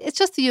 But it's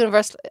just the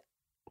universal.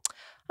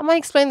 I might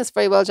explain this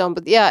very well, John,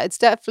 but it's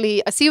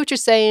definitely, I see what you're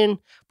saying,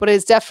 but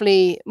it's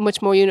definitely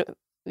much more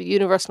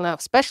universal now,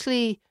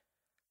 especially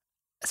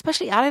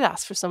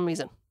Adidas for some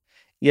reason.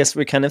 Yes,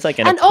 we're kind of like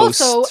in and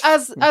also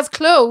as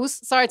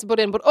clothes, sorry to butt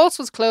in, but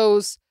also as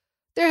clothes,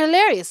 they're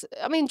hilarious.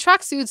 I mean,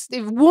 tracksuits,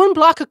 they've one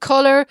block of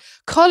coloured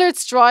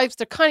stripes,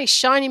 they're kind of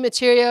shiny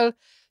material.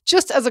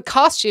 Just as a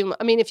costume,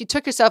 I mean, if you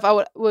took yourself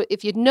out,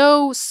 if you had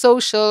no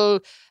social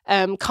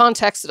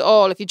context at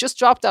all, if you just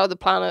dropped out of the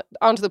planet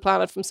onto the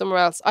planet from somewhere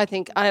else, I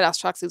think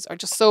Adidas tracksuits are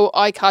just so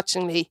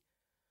eye-catchingly,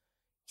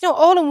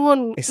 all in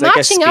one. It's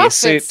matching like a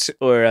spacesuit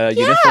or a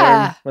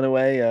uniform in a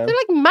way. Yeah. They're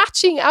like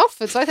matching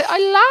outfits. I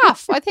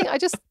laugh. I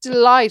just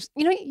delight.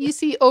 You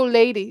see old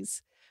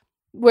ladies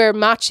wear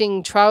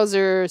matching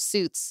trouser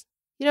suits,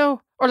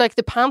 or like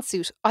the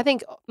pantsuit. I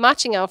think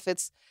matching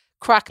outfits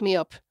crack me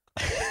up.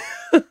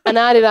 And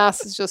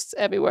Adidas is just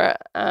everywhere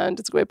and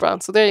it's a great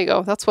brand. So there you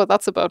go. That's what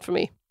that's about for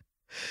me.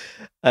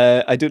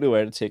 I don't know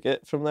where to take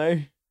it from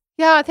there.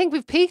 Yeah, I think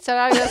we've peaked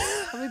at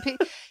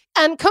Adidas.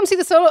 And come see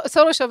the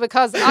solo show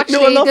because actually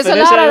there's a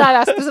lot of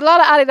Adidas. There's a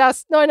lot of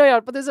Adidas. No, I know you are,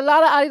 but there's a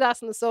lot of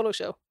Adidas in the solo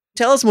show.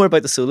 Tell us more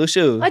about the solo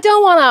show. I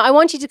don't want to. I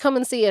want you to come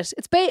and see it.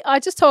 I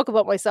just talk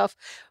about myself,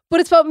 but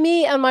it's about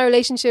me and my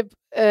relationship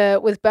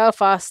with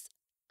Belfast.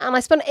 And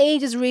I spent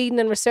ages reading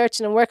and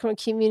researching and working with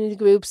community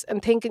groups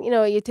and thinking,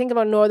 you think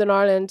about Northern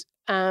Ireland.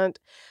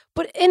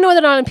 But in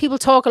Northern Ireland, people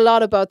talk a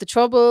lot about the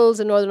Troubles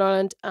in Northern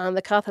Ireland and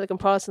the Catholic and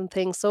Protestant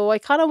thing. So I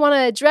kind of want to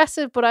address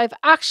it, but I've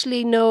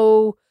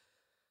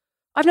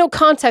no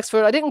context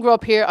for it. I didn't grow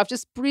up here. I've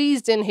just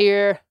breezed in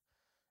here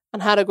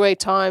and had a great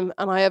time.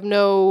 And I've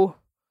no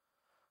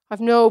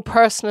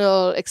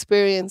personal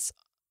experience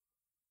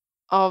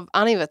of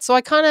any of it. So I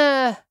kind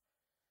of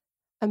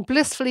am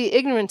blissfully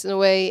ignorant in a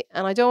way.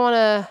 And I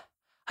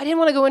didn't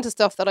want to go into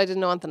stuff that I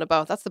didn't know anything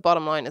about. That's the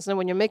bottom line, isn't it?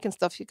 When you're making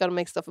stuff, you got to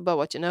make stuff about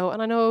what you know.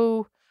 And I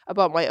know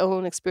about my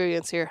own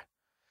experience here.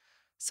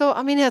 So,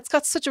 I mean, it's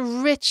got such a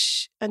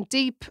rich and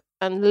deep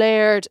and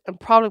layered and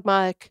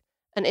problematic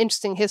and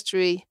interesting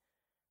history.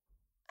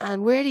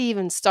 And where do you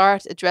even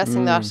start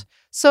addressing that?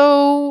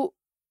 So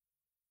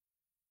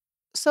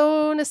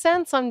in a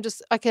sense, I'm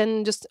just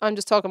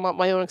talking about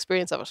my own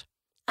experience of it.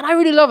 And I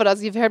really love it,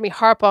 as you've heard me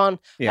harp on.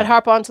 Yeah. I'd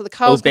harp on to the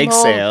cows big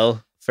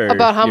sale for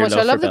about how much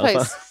I love the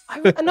place.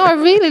 I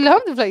really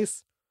love the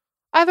place.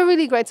 I have a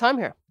really great time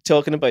here.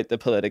 Talking about the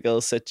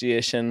political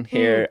situation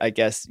here, I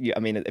guess,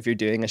 if you're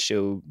doing a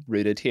show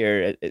rooted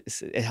here,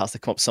 it has to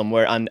come up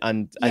somewhere. And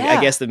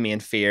I guess the main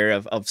fear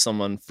of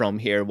someone from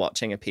here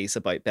watching a piece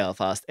about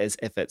Belfast is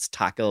if it's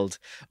tackled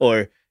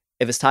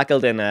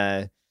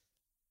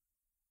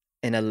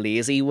in a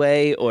lazy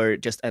way or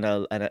just in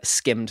a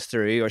skimmed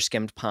through or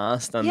skimmed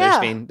past. And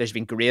there's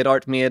been great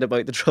art made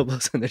about the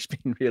Troubles and there's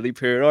been really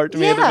poor art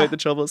made about the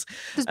Troubles.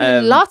 There's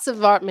been lots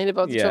of art made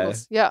about the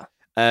Troubles. Yeah.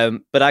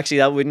 But actually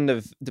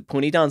the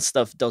Ponydance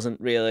stuff doesn't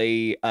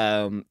really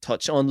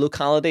touch on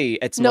locality.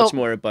 It's much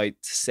more about,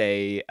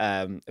 say,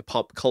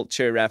 pop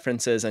culture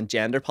references and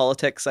gender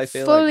politics, I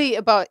feel fully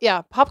about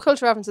pop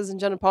culture references and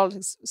gender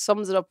politics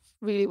sums it up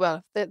really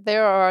well.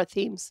 There are our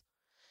themes.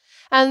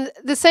 And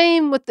the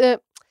same with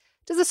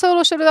does the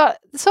solo show do that?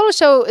 The solo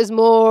show is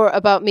more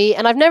about me,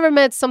 and I've never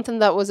made something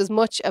that was as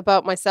much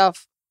about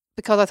myself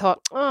because I thought,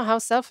 oh, how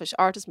selfish,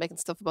 artists making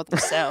stuff about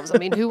themselves. I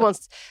mean,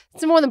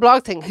 it's more than a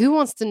blog thing. Who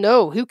wants to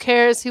know? Who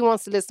cares? Who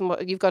wants to listen to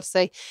what you've got to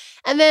say?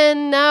 And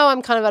then now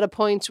I'm kind of at a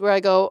point where I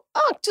go,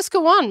 oh, just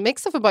go on, make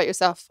stuff about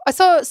yourself. I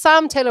saw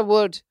Sam Taylor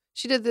Wood.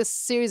 She did this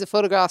series of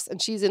photographs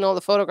and she's in all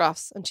the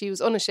photographs and she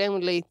was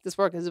unashamedly, this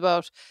work is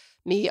about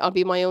me. I'll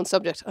be my own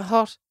subject. I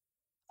thought,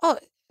 oh,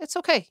 it's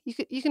okay.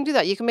 You can do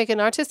that. You can make an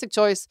artistic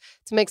choice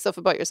to make stuff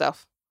about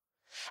yourself.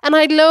 And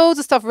I had loads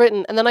of stuff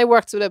written. And then I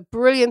worked with a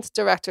brilliant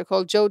director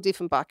called Joe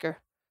Diefenbacher,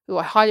 who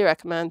I highly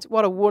recommend.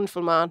 What a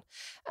wonderful man.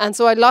 And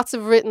so I had lots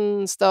of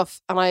written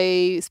stuff. And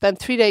I spent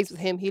 3 days with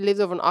him. He lives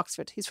over in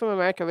Oxford. He's from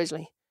America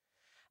originally.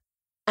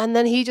 And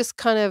then he just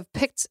kind of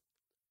picked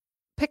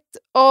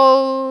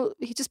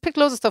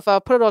loads of stuff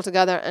out, put it all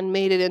together and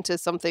made it into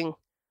something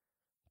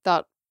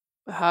that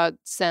had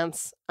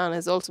sense and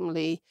is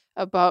ultimately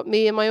about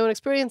me and my own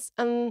experience.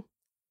 And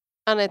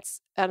it's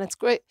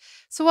great.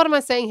 So what am I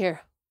saying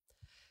here?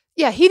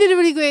 Yeah, he did a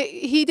really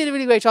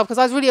great job because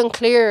I was really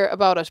unclear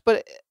about it,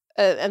 but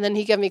and then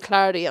he gave me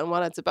clarity on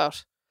what it's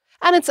about.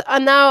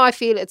 And now I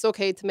feel it's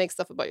okay to make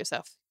stuff about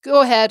yourself.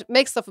 Go ahead,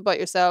 make stuff about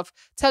yourself,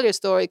 tell your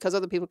story because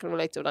other people can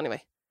relate to it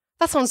anyway.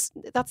 That's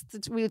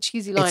the real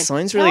cheesy line. It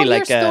sounds really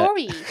like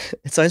story.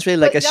 It sounds really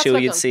like a That's show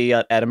what you'd see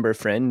at Edinburgh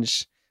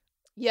Fringe.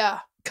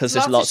 Yeah. Because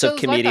there's lots of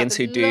comedians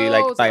who do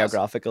like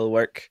biographical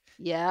work.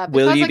 Yeah.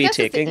 Will you be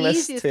taking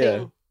this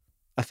to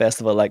a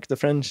festival like the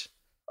Fringe?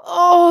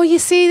 Oh, you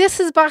see, this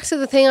is back to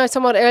the thing I was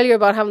talking about earlier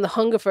about having the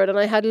hunger for it. And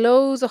I had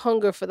loads of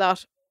hunger for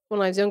that when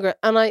I was younger.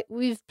 And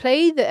we've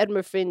played the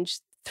Edinburgh Fringe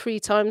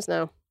 3 times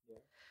now.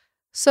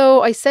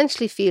 So I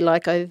essentially feel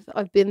like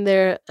I've been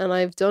there and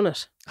I've done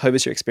it. How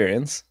was your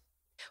experience?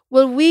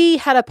 Well, we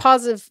had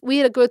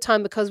a good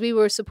time because we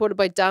were supported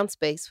by Dance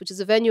Space, which is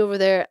a venue over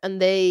there,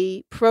 and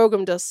they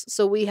programmed us.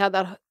 So we had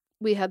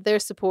their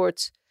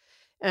support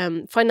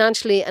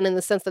financially, and in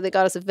the sense that they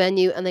got us a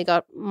venue and they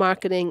got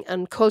marketing,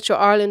 and Culture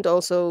Ireland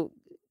also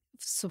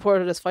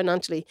supported us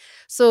financially.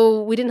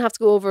 So we didn't have to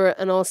go over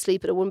and all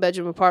sleep in a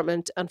 1-bedroom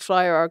apartment and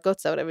fly our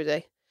guts out every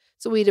day.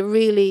 So we had a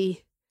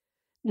really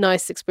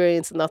nice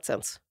experience in that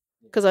sense,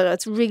 because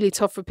it's really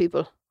tough for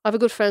people. I have a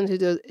good friend who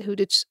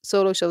did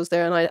solo shows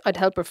there, and I'd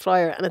help her fly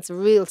her, and it's a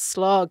real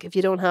slog if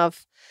you don't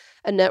have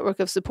a network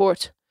of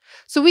support.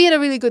 So we had a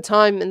really good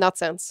time in that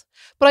sense.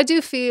 But I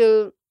do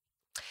feel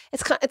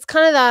it's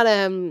kind of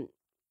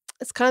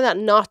that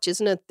notch,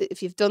 isn't it?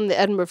 If you've done the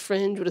Edinburgh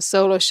Fringe with a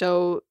solo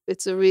show,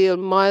 it's a real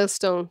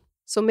milestone.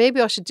 So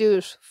maybe I should do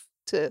it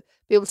to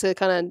be able to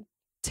kind of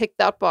tick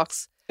that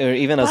box. Or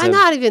even but I'm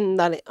not even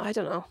that. I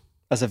don't know.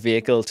 As a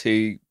vehicle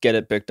to get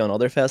it booked on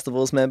other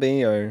festivals,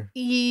 maybe, or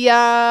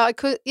yeah, I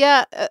could.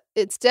 Yeah,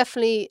 it's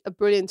definitely a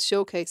brilliant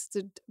showcase. It's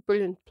a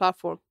brilliant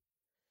platform.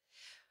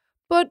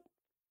 But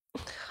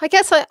I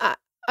guess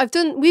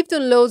we've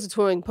done loads of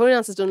touring.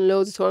 Ponydance has done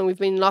loads of touring. We've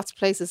been in lots of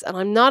places, and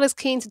I'm not as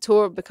keen to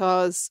tour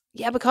because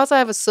I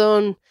have a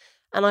son,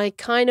 and I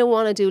kind of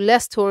want to do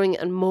less touring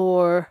and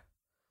more.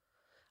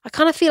 I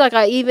kind of feel like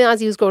even as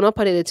he was growing up,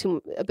 I did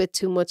a bit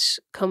too much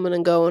coming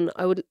and going.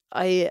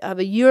 I have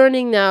a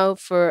yearning now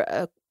for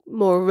a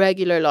more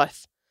regular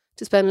life,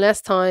 to spend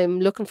less time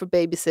looking for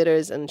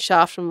babysitters and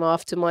shaft him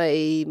off to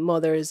my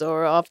mother's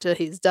or off to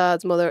his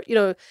dad's mother. You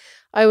know,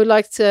 I would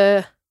like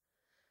to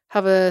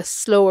have a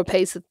slower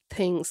pace of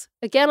things.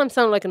 Again, I'm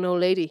sounding like an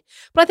old lady,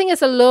 but I think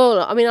it's a lull.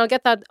 I mean, I'll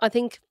get that. I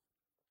think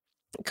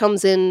it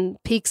comes in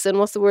peaks and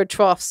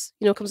troughs.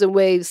 You know, it comes in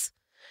waves.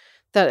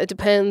 That it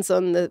depends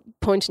on the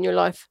point in your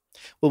life.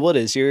 Well, what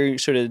is your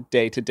sort of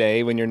day to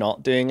day when you're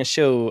not doing a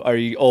show? Are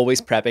you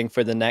always prepping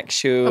for the next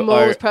show? I'm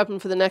always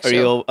prepping for the next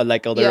show. Are you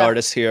like other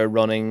artists who are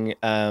running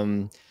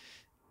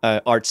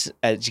arts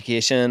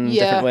education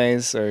different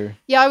ways? Or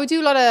I would do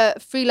a lot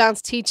of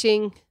freelance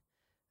teaching.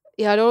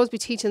 Yeah, I'd always be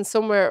teaching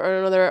somewhere or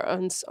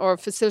another, or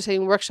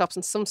facilitating workshops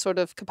in some sort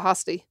of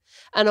capacity,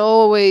 and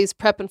always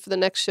prepping for the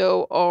next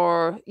show,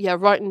 or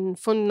writing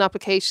funding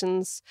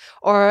applications,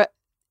 or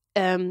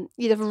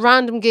you'd have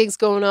random gigs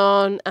going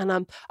on,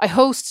 and I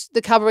host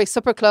the Cabaret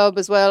Supper Club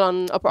as well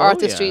on Upper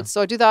Arthur Street.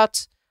 So I do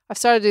that. I've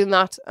started doing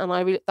that,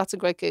 and that's a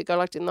great gig. I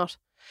like doing that.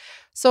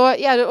 So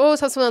I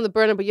always have something on the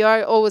burner, but you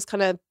are always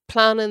kind of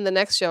planning the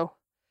next show.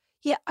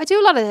 Yeah, I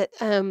do a lot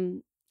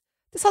of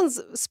this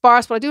sounds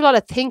sparse, but I do a lot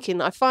of thinking.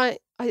 I find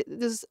I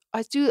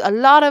do a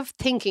lot of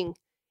thinking,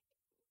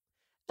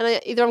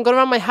 and either I'm going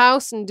around my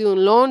house and doing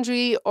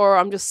laundry, or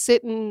I'm just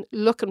sitting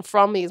looking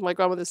from me, as my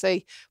grandmother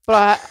say.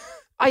 But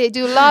I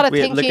do a lot of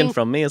thinking. Looking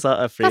from me, is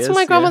that a phrase? That's what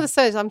my grandmother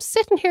says. I'm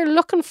sitting here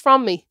looking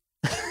from me.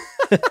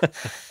 She's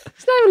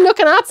not even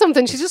looking at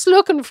something. She's just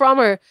looking from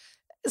her.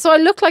 So I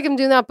look like I'm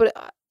doing that, but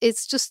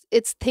it's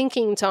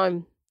thinking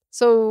time.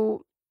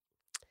 So,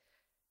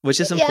 which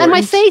is important. And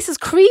my face is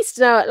creased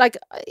now. Like,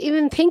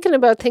 even thinking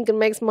about thinking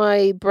makes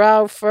my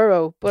brow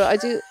furrow. But I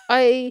do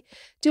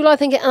a lot of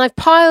thinking, and I have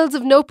piles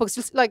of notebooks.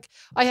 Just like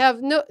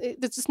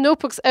there's just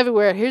notebooks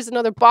everywhere. Here's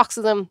another box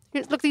of them.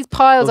 Look at these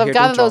piles. I've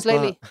gathered those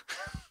lately.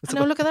 I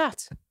know, look at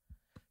that.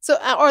 So,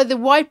 or the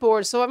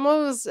whiteboard. So I'm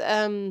always.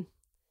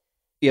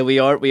 We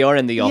are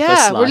in the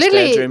office /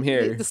 bedroom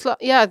here.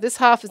 This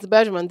half is the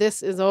bedroom, and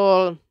this is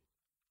all.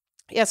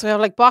 Yeah, so we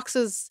have like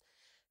boxes.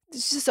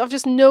 I've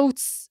just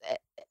notes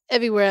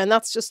everywhere, and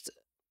that's just.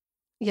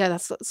 Yeah,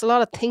 it's a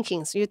lot of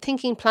thinking. So you're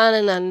thinking,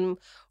 planning, and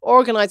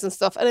organising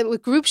stuff. And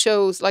with group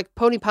shows like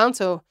Pony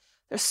Panto,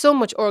 There's so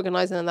much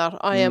organising in that.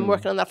 I am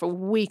working on that for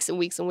weeks and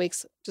weeks and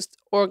weeks, just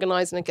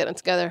organising and getting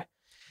together.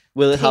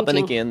 Will it happen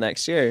again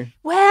next year?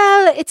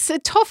 Well, it's a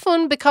tough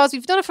one because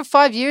we've done it for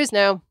 5 years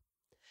now.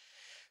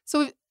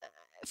 So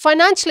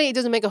financially, it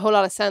doesn't make a whole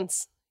lot of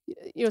sense.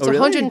 You know, it's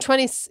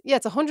 120. Yeah,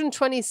 it's a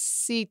 120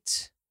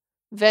 seat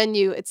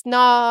venue. It's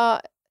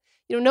not.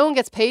 You know, no one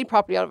gets paid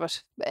properly out of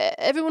it.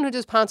 Everyone who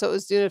does Panto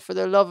is doing it for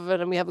their love of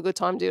it, and we have a good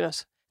time doing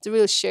it. It's a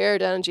real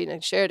shared energy and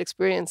a shared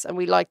experience, and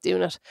we like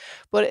doing it.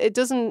 But it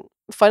doesn't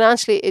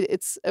financially.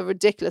 It's a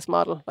ridiculous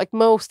model. Like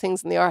most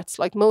things in the arts,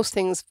 like most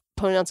things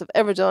Ponydance have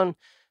ever done,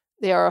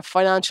 they are a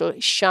financial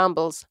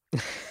shambles.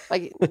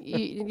 Like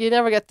you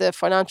never get the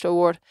financial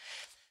award.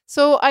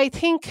 So I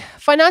think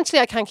financially,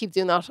 I can't keep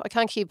doing that. I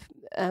can't keep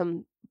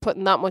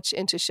putting that much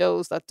into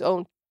shows that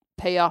don't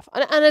pay off.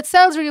 And it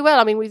sells really well.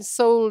 I mean, we've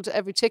sold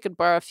every ticket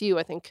bar a few,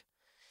 I think.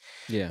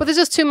 Yeah. But there's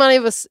just too many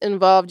of us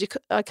involved.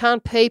 I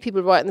can't pay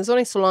people right, and there's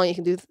only so long you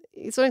can do.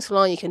 It's only so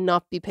long you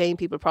cannot be paying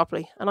people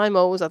properly. And I'm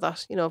always at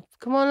that. You know,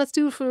 come on, let's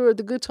do it for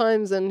the good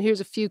times, and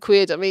here's a few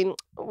quid. I mean,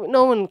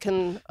 no one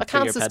can. I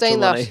can't sustain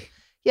that. Money.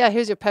 Yeah,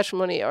 here's your petrol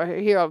money, or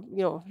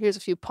here's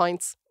a few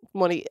pints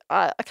money.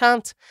 I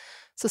can't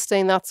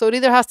sustain that. So it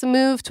either has to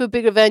move to a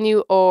bigger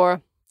venue,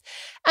 and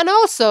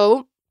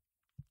also,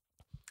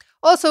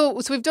 so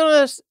we've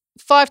done it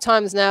 5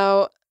 times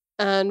now.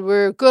 And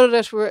we're good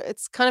at it.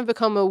 It's kind of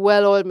become a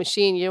well-oiled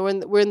machine. You know,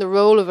 we're in the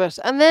role of it,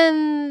 and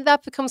then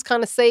that becomes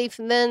kind of safe,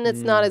 and then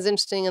it's not as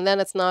interesting, and then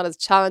it's not as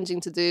challenging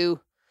to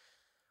do.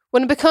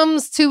 When it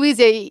becomes too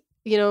easy,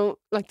 you know,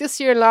 like this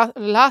year,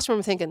 last year,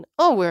 I'm thinking,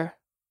 oh, we're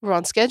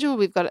on schedule.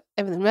 We've got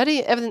everything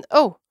ready. Everything.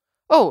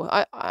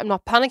 I'm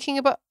not panicking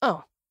about.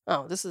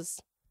 This is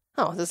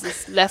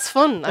less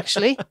fun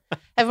actually.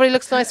 Everybody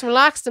looks nice and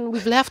relaxed, and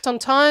we've left on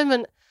time,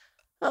 and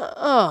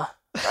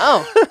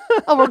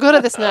we're good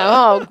at this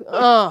now.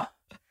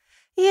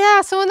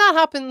 Yeah, so when that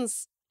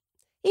happens,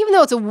 even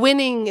though it's a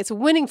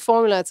winning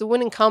formula, it's a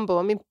winning combo.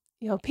 I mean,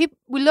 you know,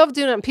 we love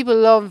doing it,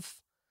 and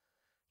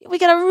we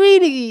get a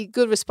really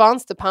good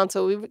response to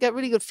Panto. We get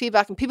really good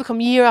feedback, and people come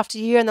year after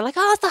year, and they're like,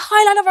 "Oh, it's the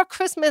highlight of our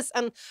Christmas,"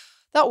 and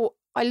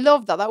I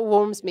love that. That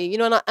warms me, you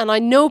know. And I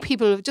know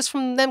people just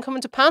from them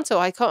coming to Panto.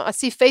 I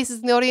see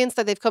faces in the audience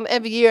that they've come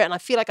every year, and I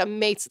feel like I'm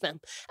mates with them,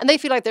 and they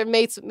feel like they're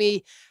mates with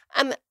me,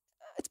 and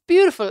it's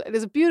beautiful. It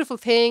is a beautiful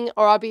thing.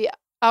 Or I'll be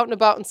out and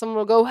about and someone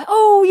will go,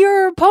 "Oh,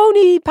 you're a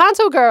pony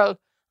Panto girl."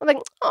 I'm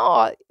like,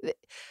 "Oh,"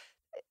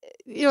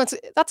 you know,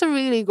 that's a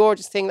really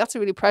gorgeous thing. That's a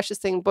really precious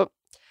thing. But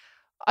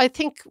I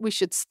think we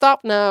should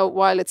stop now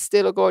while it's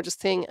still a gorgeous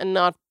thing and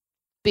not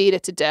beat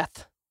it to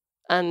death.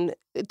 And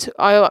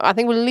I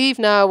think we'll leave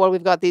now while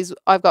we've got these.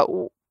 I've got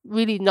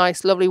really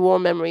nice, lovely,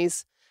 warm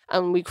memories,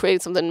 and we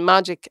created something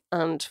magic,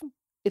 and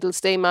it'll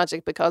stay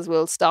magic because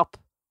we'll stop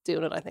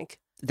doing it, I think.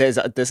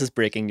 This is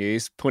breaking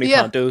news. Pony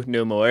Panto,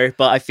 no more.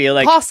 But I feel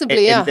like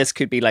possibly, this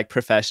could be like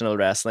professional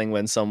wrestling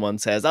when someone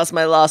says, "That's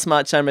my last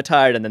match, I'm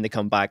retired," and then they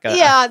come back.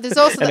 There's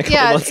also that.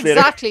 Yeah,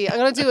 exactly. I'm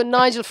going to do a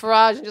Nigel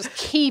Farage and just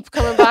keep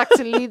coming back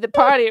to lead the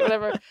party or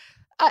whatever.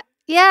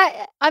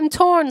 I'm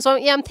torn. So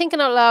I'm thinking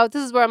out loud.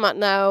 This is where I'm at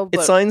now. But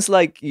it sounds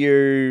like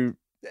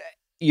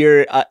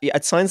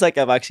it sounds like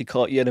I've actually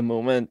caught you at a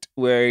moment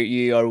where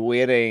you are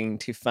waiting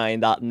to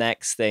find that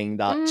next thing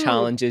that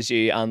challenges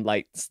you and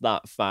lights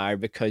that fire,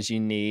 because you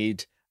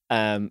need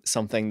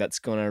something that's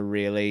going to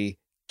really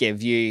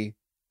give you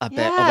a bit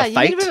of a fight. You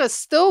need a bit of a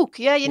stoke.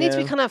 Yeah, you need to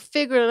be kind of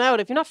figuring it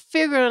out. If you're not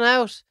figuring it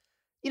out,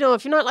 you know,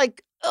 if you're not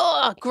like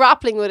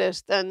grappling with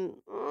it, then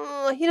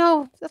you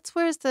know,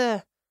 where's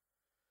the.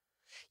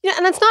 Yeah,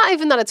 and it's not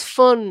even that it's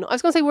fun. I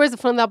was going to say, where's the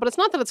fun in that? But it's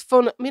not that it's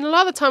fun. I mean, a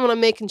lot of the time when I'm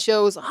making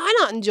shows, I'm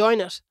not enjoying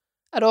it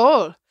at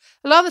all.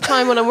 A lot of the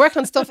time when I'm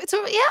working on stuff, you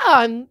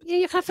kind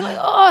of feel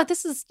like,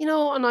 this is, you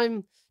know, and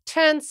I'm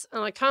tense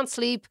and I can't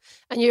sleep,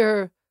 and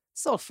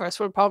it's all first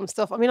world problem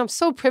stuff. I mean, I'm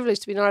so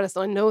privileged to be an artist,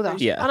 and I know that.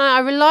 Yeah. And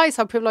I realize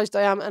how privileged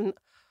I am.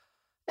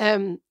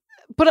 And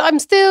but I'm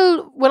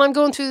still, when I'm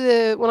going through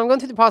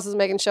the process of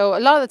making a show, a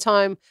lot of the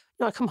time, you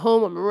know, I come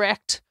home, I'm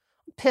wrecked,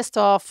 I'm pissed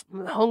off,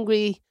 I'm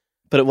hungry.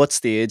 But at what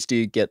stage do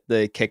you get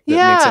the kick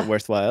that makes it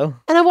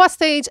worthwhile? And at what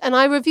stage? And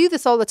I review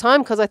this all the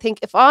time, because I think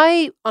if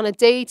I, on a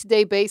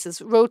day-to-day basis,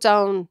 wrote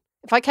down,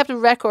 if I kept a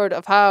record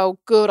of how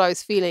good I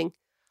was feeling,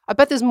 I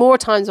bet there's more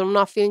times when I'm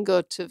not feeling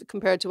good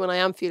compared to when I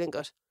am feeling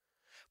good.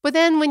 But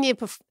then when you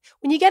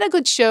get a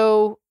good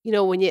show, you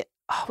know, when you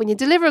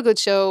deliver a good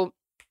show,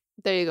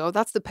 there you go.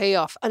 That's the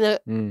payoff. And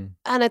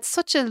it's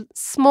such a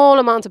small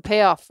amount of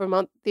payoff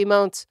for the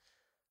amount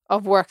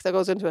of work that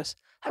goes into it.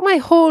 Like, my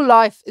whole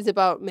life is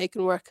about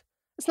making work.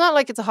 It's not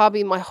like it's a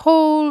hobby. My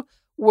whole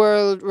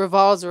world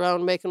revolves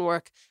around making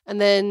work.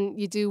 And then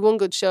you do one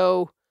good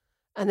show,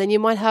 and then you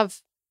might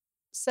have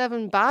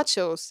 7 bad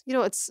shows. You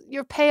know, it's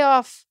your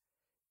payoff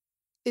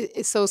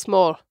is so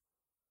small.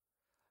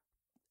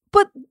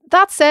 But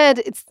that said,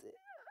 it's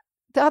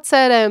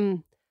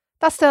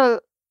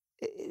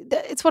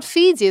what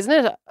feeds you,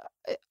 isn't it?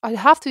 I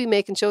have to be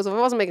making shows. If I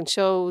wasn't making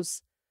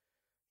shows,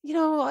 you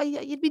know,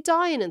 you'd be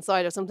dying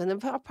inside or something.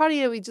 And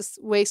probably you'd be just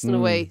wasting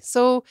away.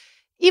 So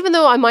even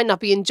though I might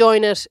not be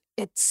enjoying it,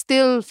 it's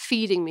still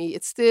feeding me.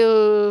 It's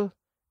still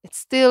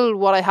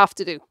what I have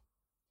to do.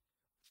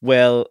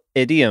 Well,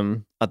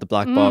 Idiom at the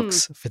Black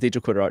Box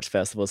Cathedral Quarter Arts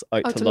Festival's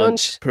Out to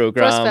Lunch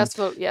programme. First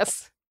festival,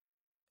 yes.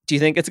 Do you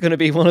think it's going to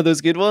be one of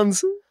those good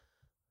ones?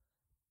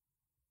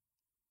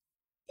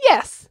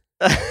 Yes.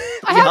 I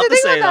have to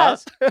think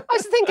about that. I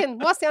was thinking,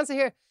 what's the answer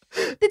here?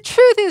 The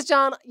truth is,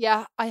 John,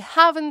 I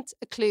haven't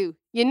a clue.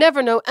 You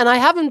never know. And I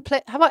haven't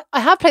played. I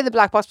have played the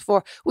Black Box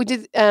before. We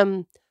did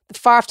the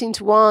 15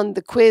 to 1,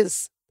 the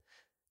quiz.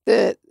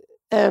 We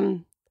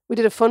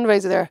did a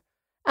fundraiser there,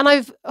 and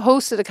I've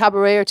hosted a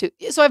cabaret or two.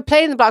 So I've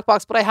played in the Black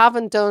Box, but I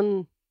haven't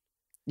done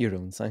your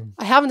own thing.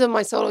 I haven't done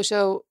my solo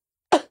show.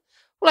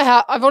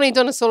 Well, I've only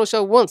done a solo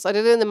show once. I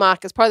did it in the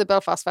Mac as part of the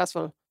Belfast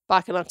Festival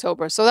back in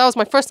October. So that was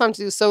my first time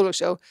to do a solo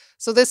show.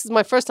 So this is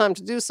my first time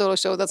to do a solo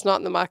show that's not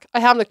in the Mac. I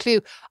haven't a clue.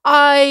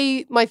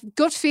 My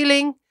gut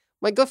feeling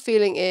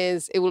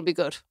is it will be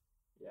good.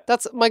 Yeah.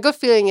 That's my gut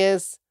feeling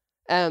is,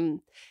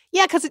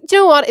 because you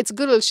know what? It's a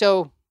good little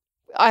show.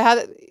 I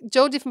had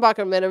Joe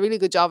Diefenbacher made a really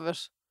good job of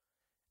it,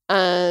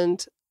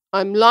 and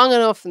I'm long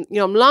enough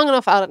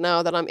at it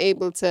now that I'm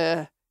able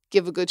to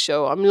give a good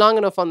show. I'm long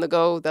enough on the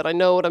go that I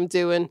know what I'm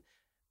doing,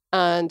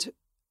 and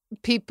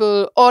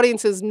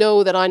audiences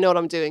know that I know what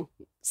I'm doing.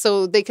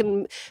 So they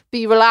can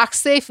be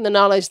relaxed, safe in the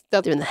knowledge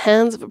that they're in the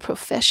hands of a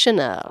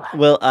professional.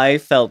 Well, I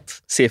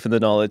felt safe in the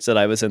knowledge that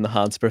I was in the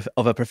hands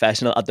of a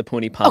professional at the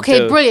Pony Panto.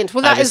 Okay, brilliant.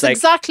 Well, that is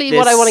exactly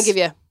what I want to give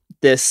you.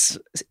 This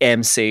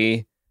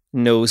MC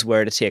knows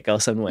where to take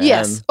us and when.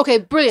 Yes. Okay,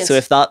 brilliant. So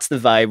if that's the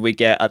vibe we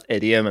get at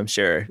Idiom, I'm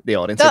sure the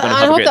audience are going to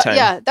have a great time.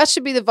 Yeah, that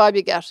should be the vibe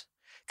you get.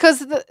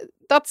 Because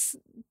that's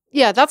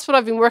what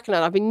I've been working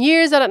at. I've been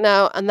years at it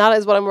now, and that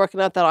is what I'm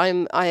working at, that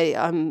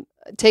I'm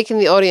taking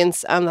the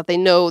audience and that they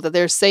know that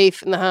they're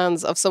safe in the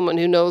hands of someone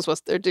who knows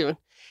what they're doing.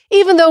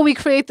 Even though we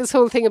create this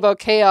whole thing about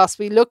chaos,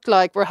 we look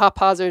like we're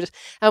haphazard,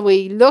 and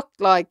we look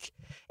like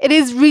it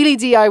is really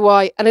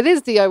DIY, and it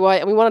is DIY,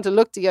 and we want it to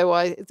look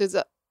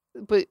DIY.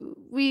 But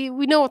we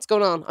know what's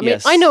going on. I mean,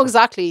 yes. I know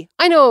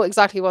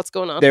exactly what's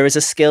going on. There is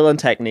a skill and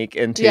technique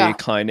into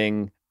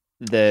counting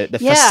the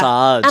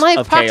facade and I've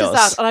of practiced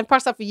chaos. that, and I've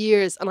practiced that for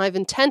years, and I've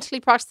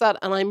intensely practiced that,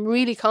 and I'm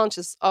really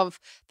conscious of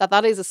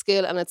that is a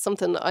skill, and it's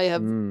something I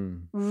have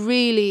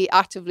really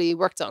actively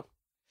worked on.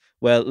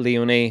 Well,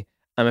 Leonie,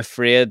 I'm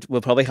afraid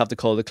we'll probably have to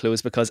call the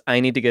close because I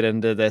need to get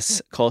into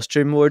this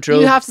costume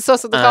wardrobe. You have to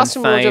suss out the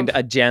costume wardrobe. And find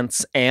a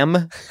gent's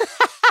M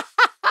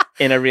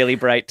in a really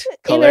bright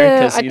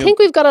colour. I think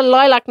we've got a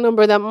lilac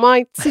number that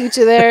might suit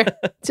you there,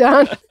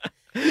 John.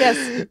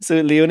 Yes. So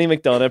Leonie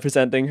McDonagh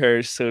presenting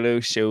her solo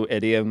show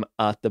Idiom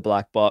at the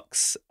Black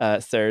Box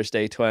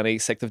Thursday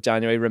 26th of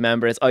January.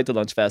 Remember, it's Out to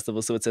Lunch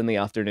Festival, so it's in the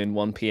afternoon,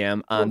 1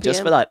 p.m. And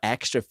just for that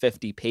extra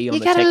 50p on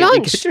the ticket,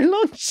 you get your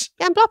lunch.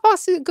 Yeah, and Black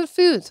Box is good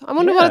food. I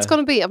wonder what it's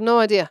going to be. I've no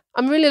idea.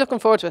 I'm really looking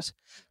forward to it.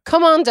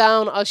 Come on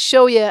down. I'll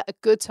show you a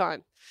good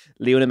time.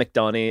 Leonie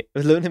McDonagh.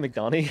 Leonie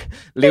McDonagh,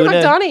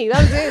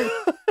 that'll do.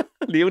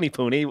 Leonie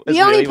Pony.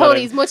 Leonie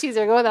Pony is much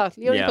easier. Go with that.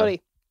 Leonie Pony.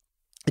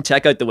 And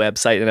check out the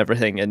website and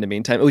everything in the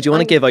meantime. Oh, do you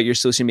want to give out your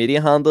social media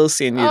handles,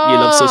 seeing you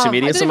love social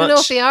media so much? I don't even know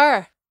if they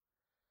are.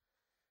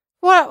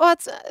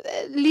 What's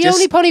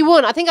Leonie Pony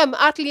 1? I think I'm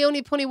at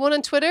Leonie Pony 1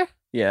 on Twitter.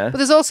 Yeah. But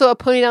there's also a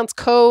Ponydance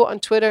Co. on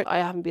Twitter. I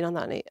haven't been on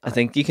that in I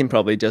think you can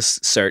probably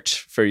just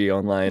search for you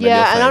online.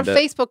 Yeah, and on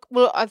Facebook,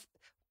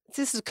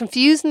 this is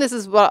confusing. This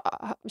is what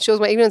shows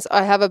my ignorance.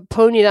 I have a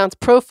Ponydance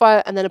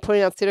profile and then a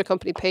Ponydance Theatre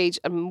Company page,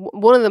 and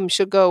one of them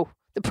should go.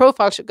 The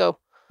profile should go.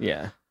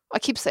 Yeah. I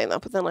keep saying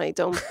that, but then I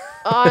don't.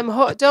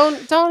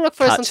 Don't look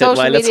for us on social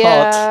while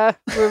media.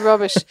 We're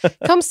rubbish.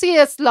 Come see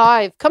us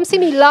live. Come see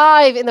me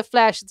live in the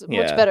flesh. It's a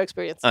much better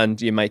experience.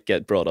 And you might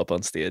get brought up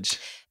on stage.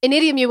 In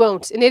Idiom, you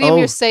won't. In Idiom,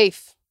 you're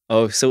safe.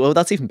 Oh, so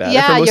that's even better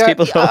for most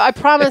people. I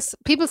promise.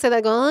 People say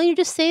that, go, you're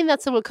just saying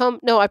that so we'll come.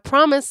 No, I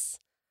promise.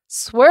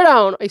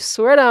 I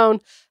swear down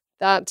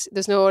that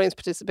there's no audience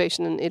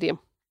participation in Idiom.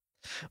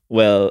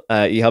 Well,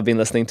 you have been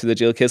listening to The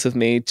Jewel Kiss with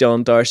me,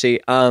 John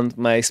Darcy, and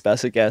my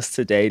special guest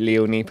today,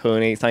 Leonie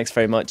Pony. Thanks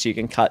very much. You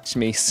can catch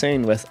me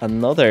soon with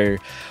another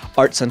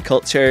arts and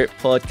culture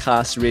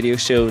podcast radio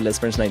show,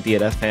 Lisbon's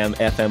 98 FM,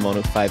 FM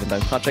 105 in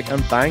Downpatrick,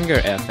 and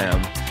Bangor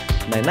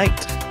FM. Night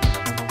night.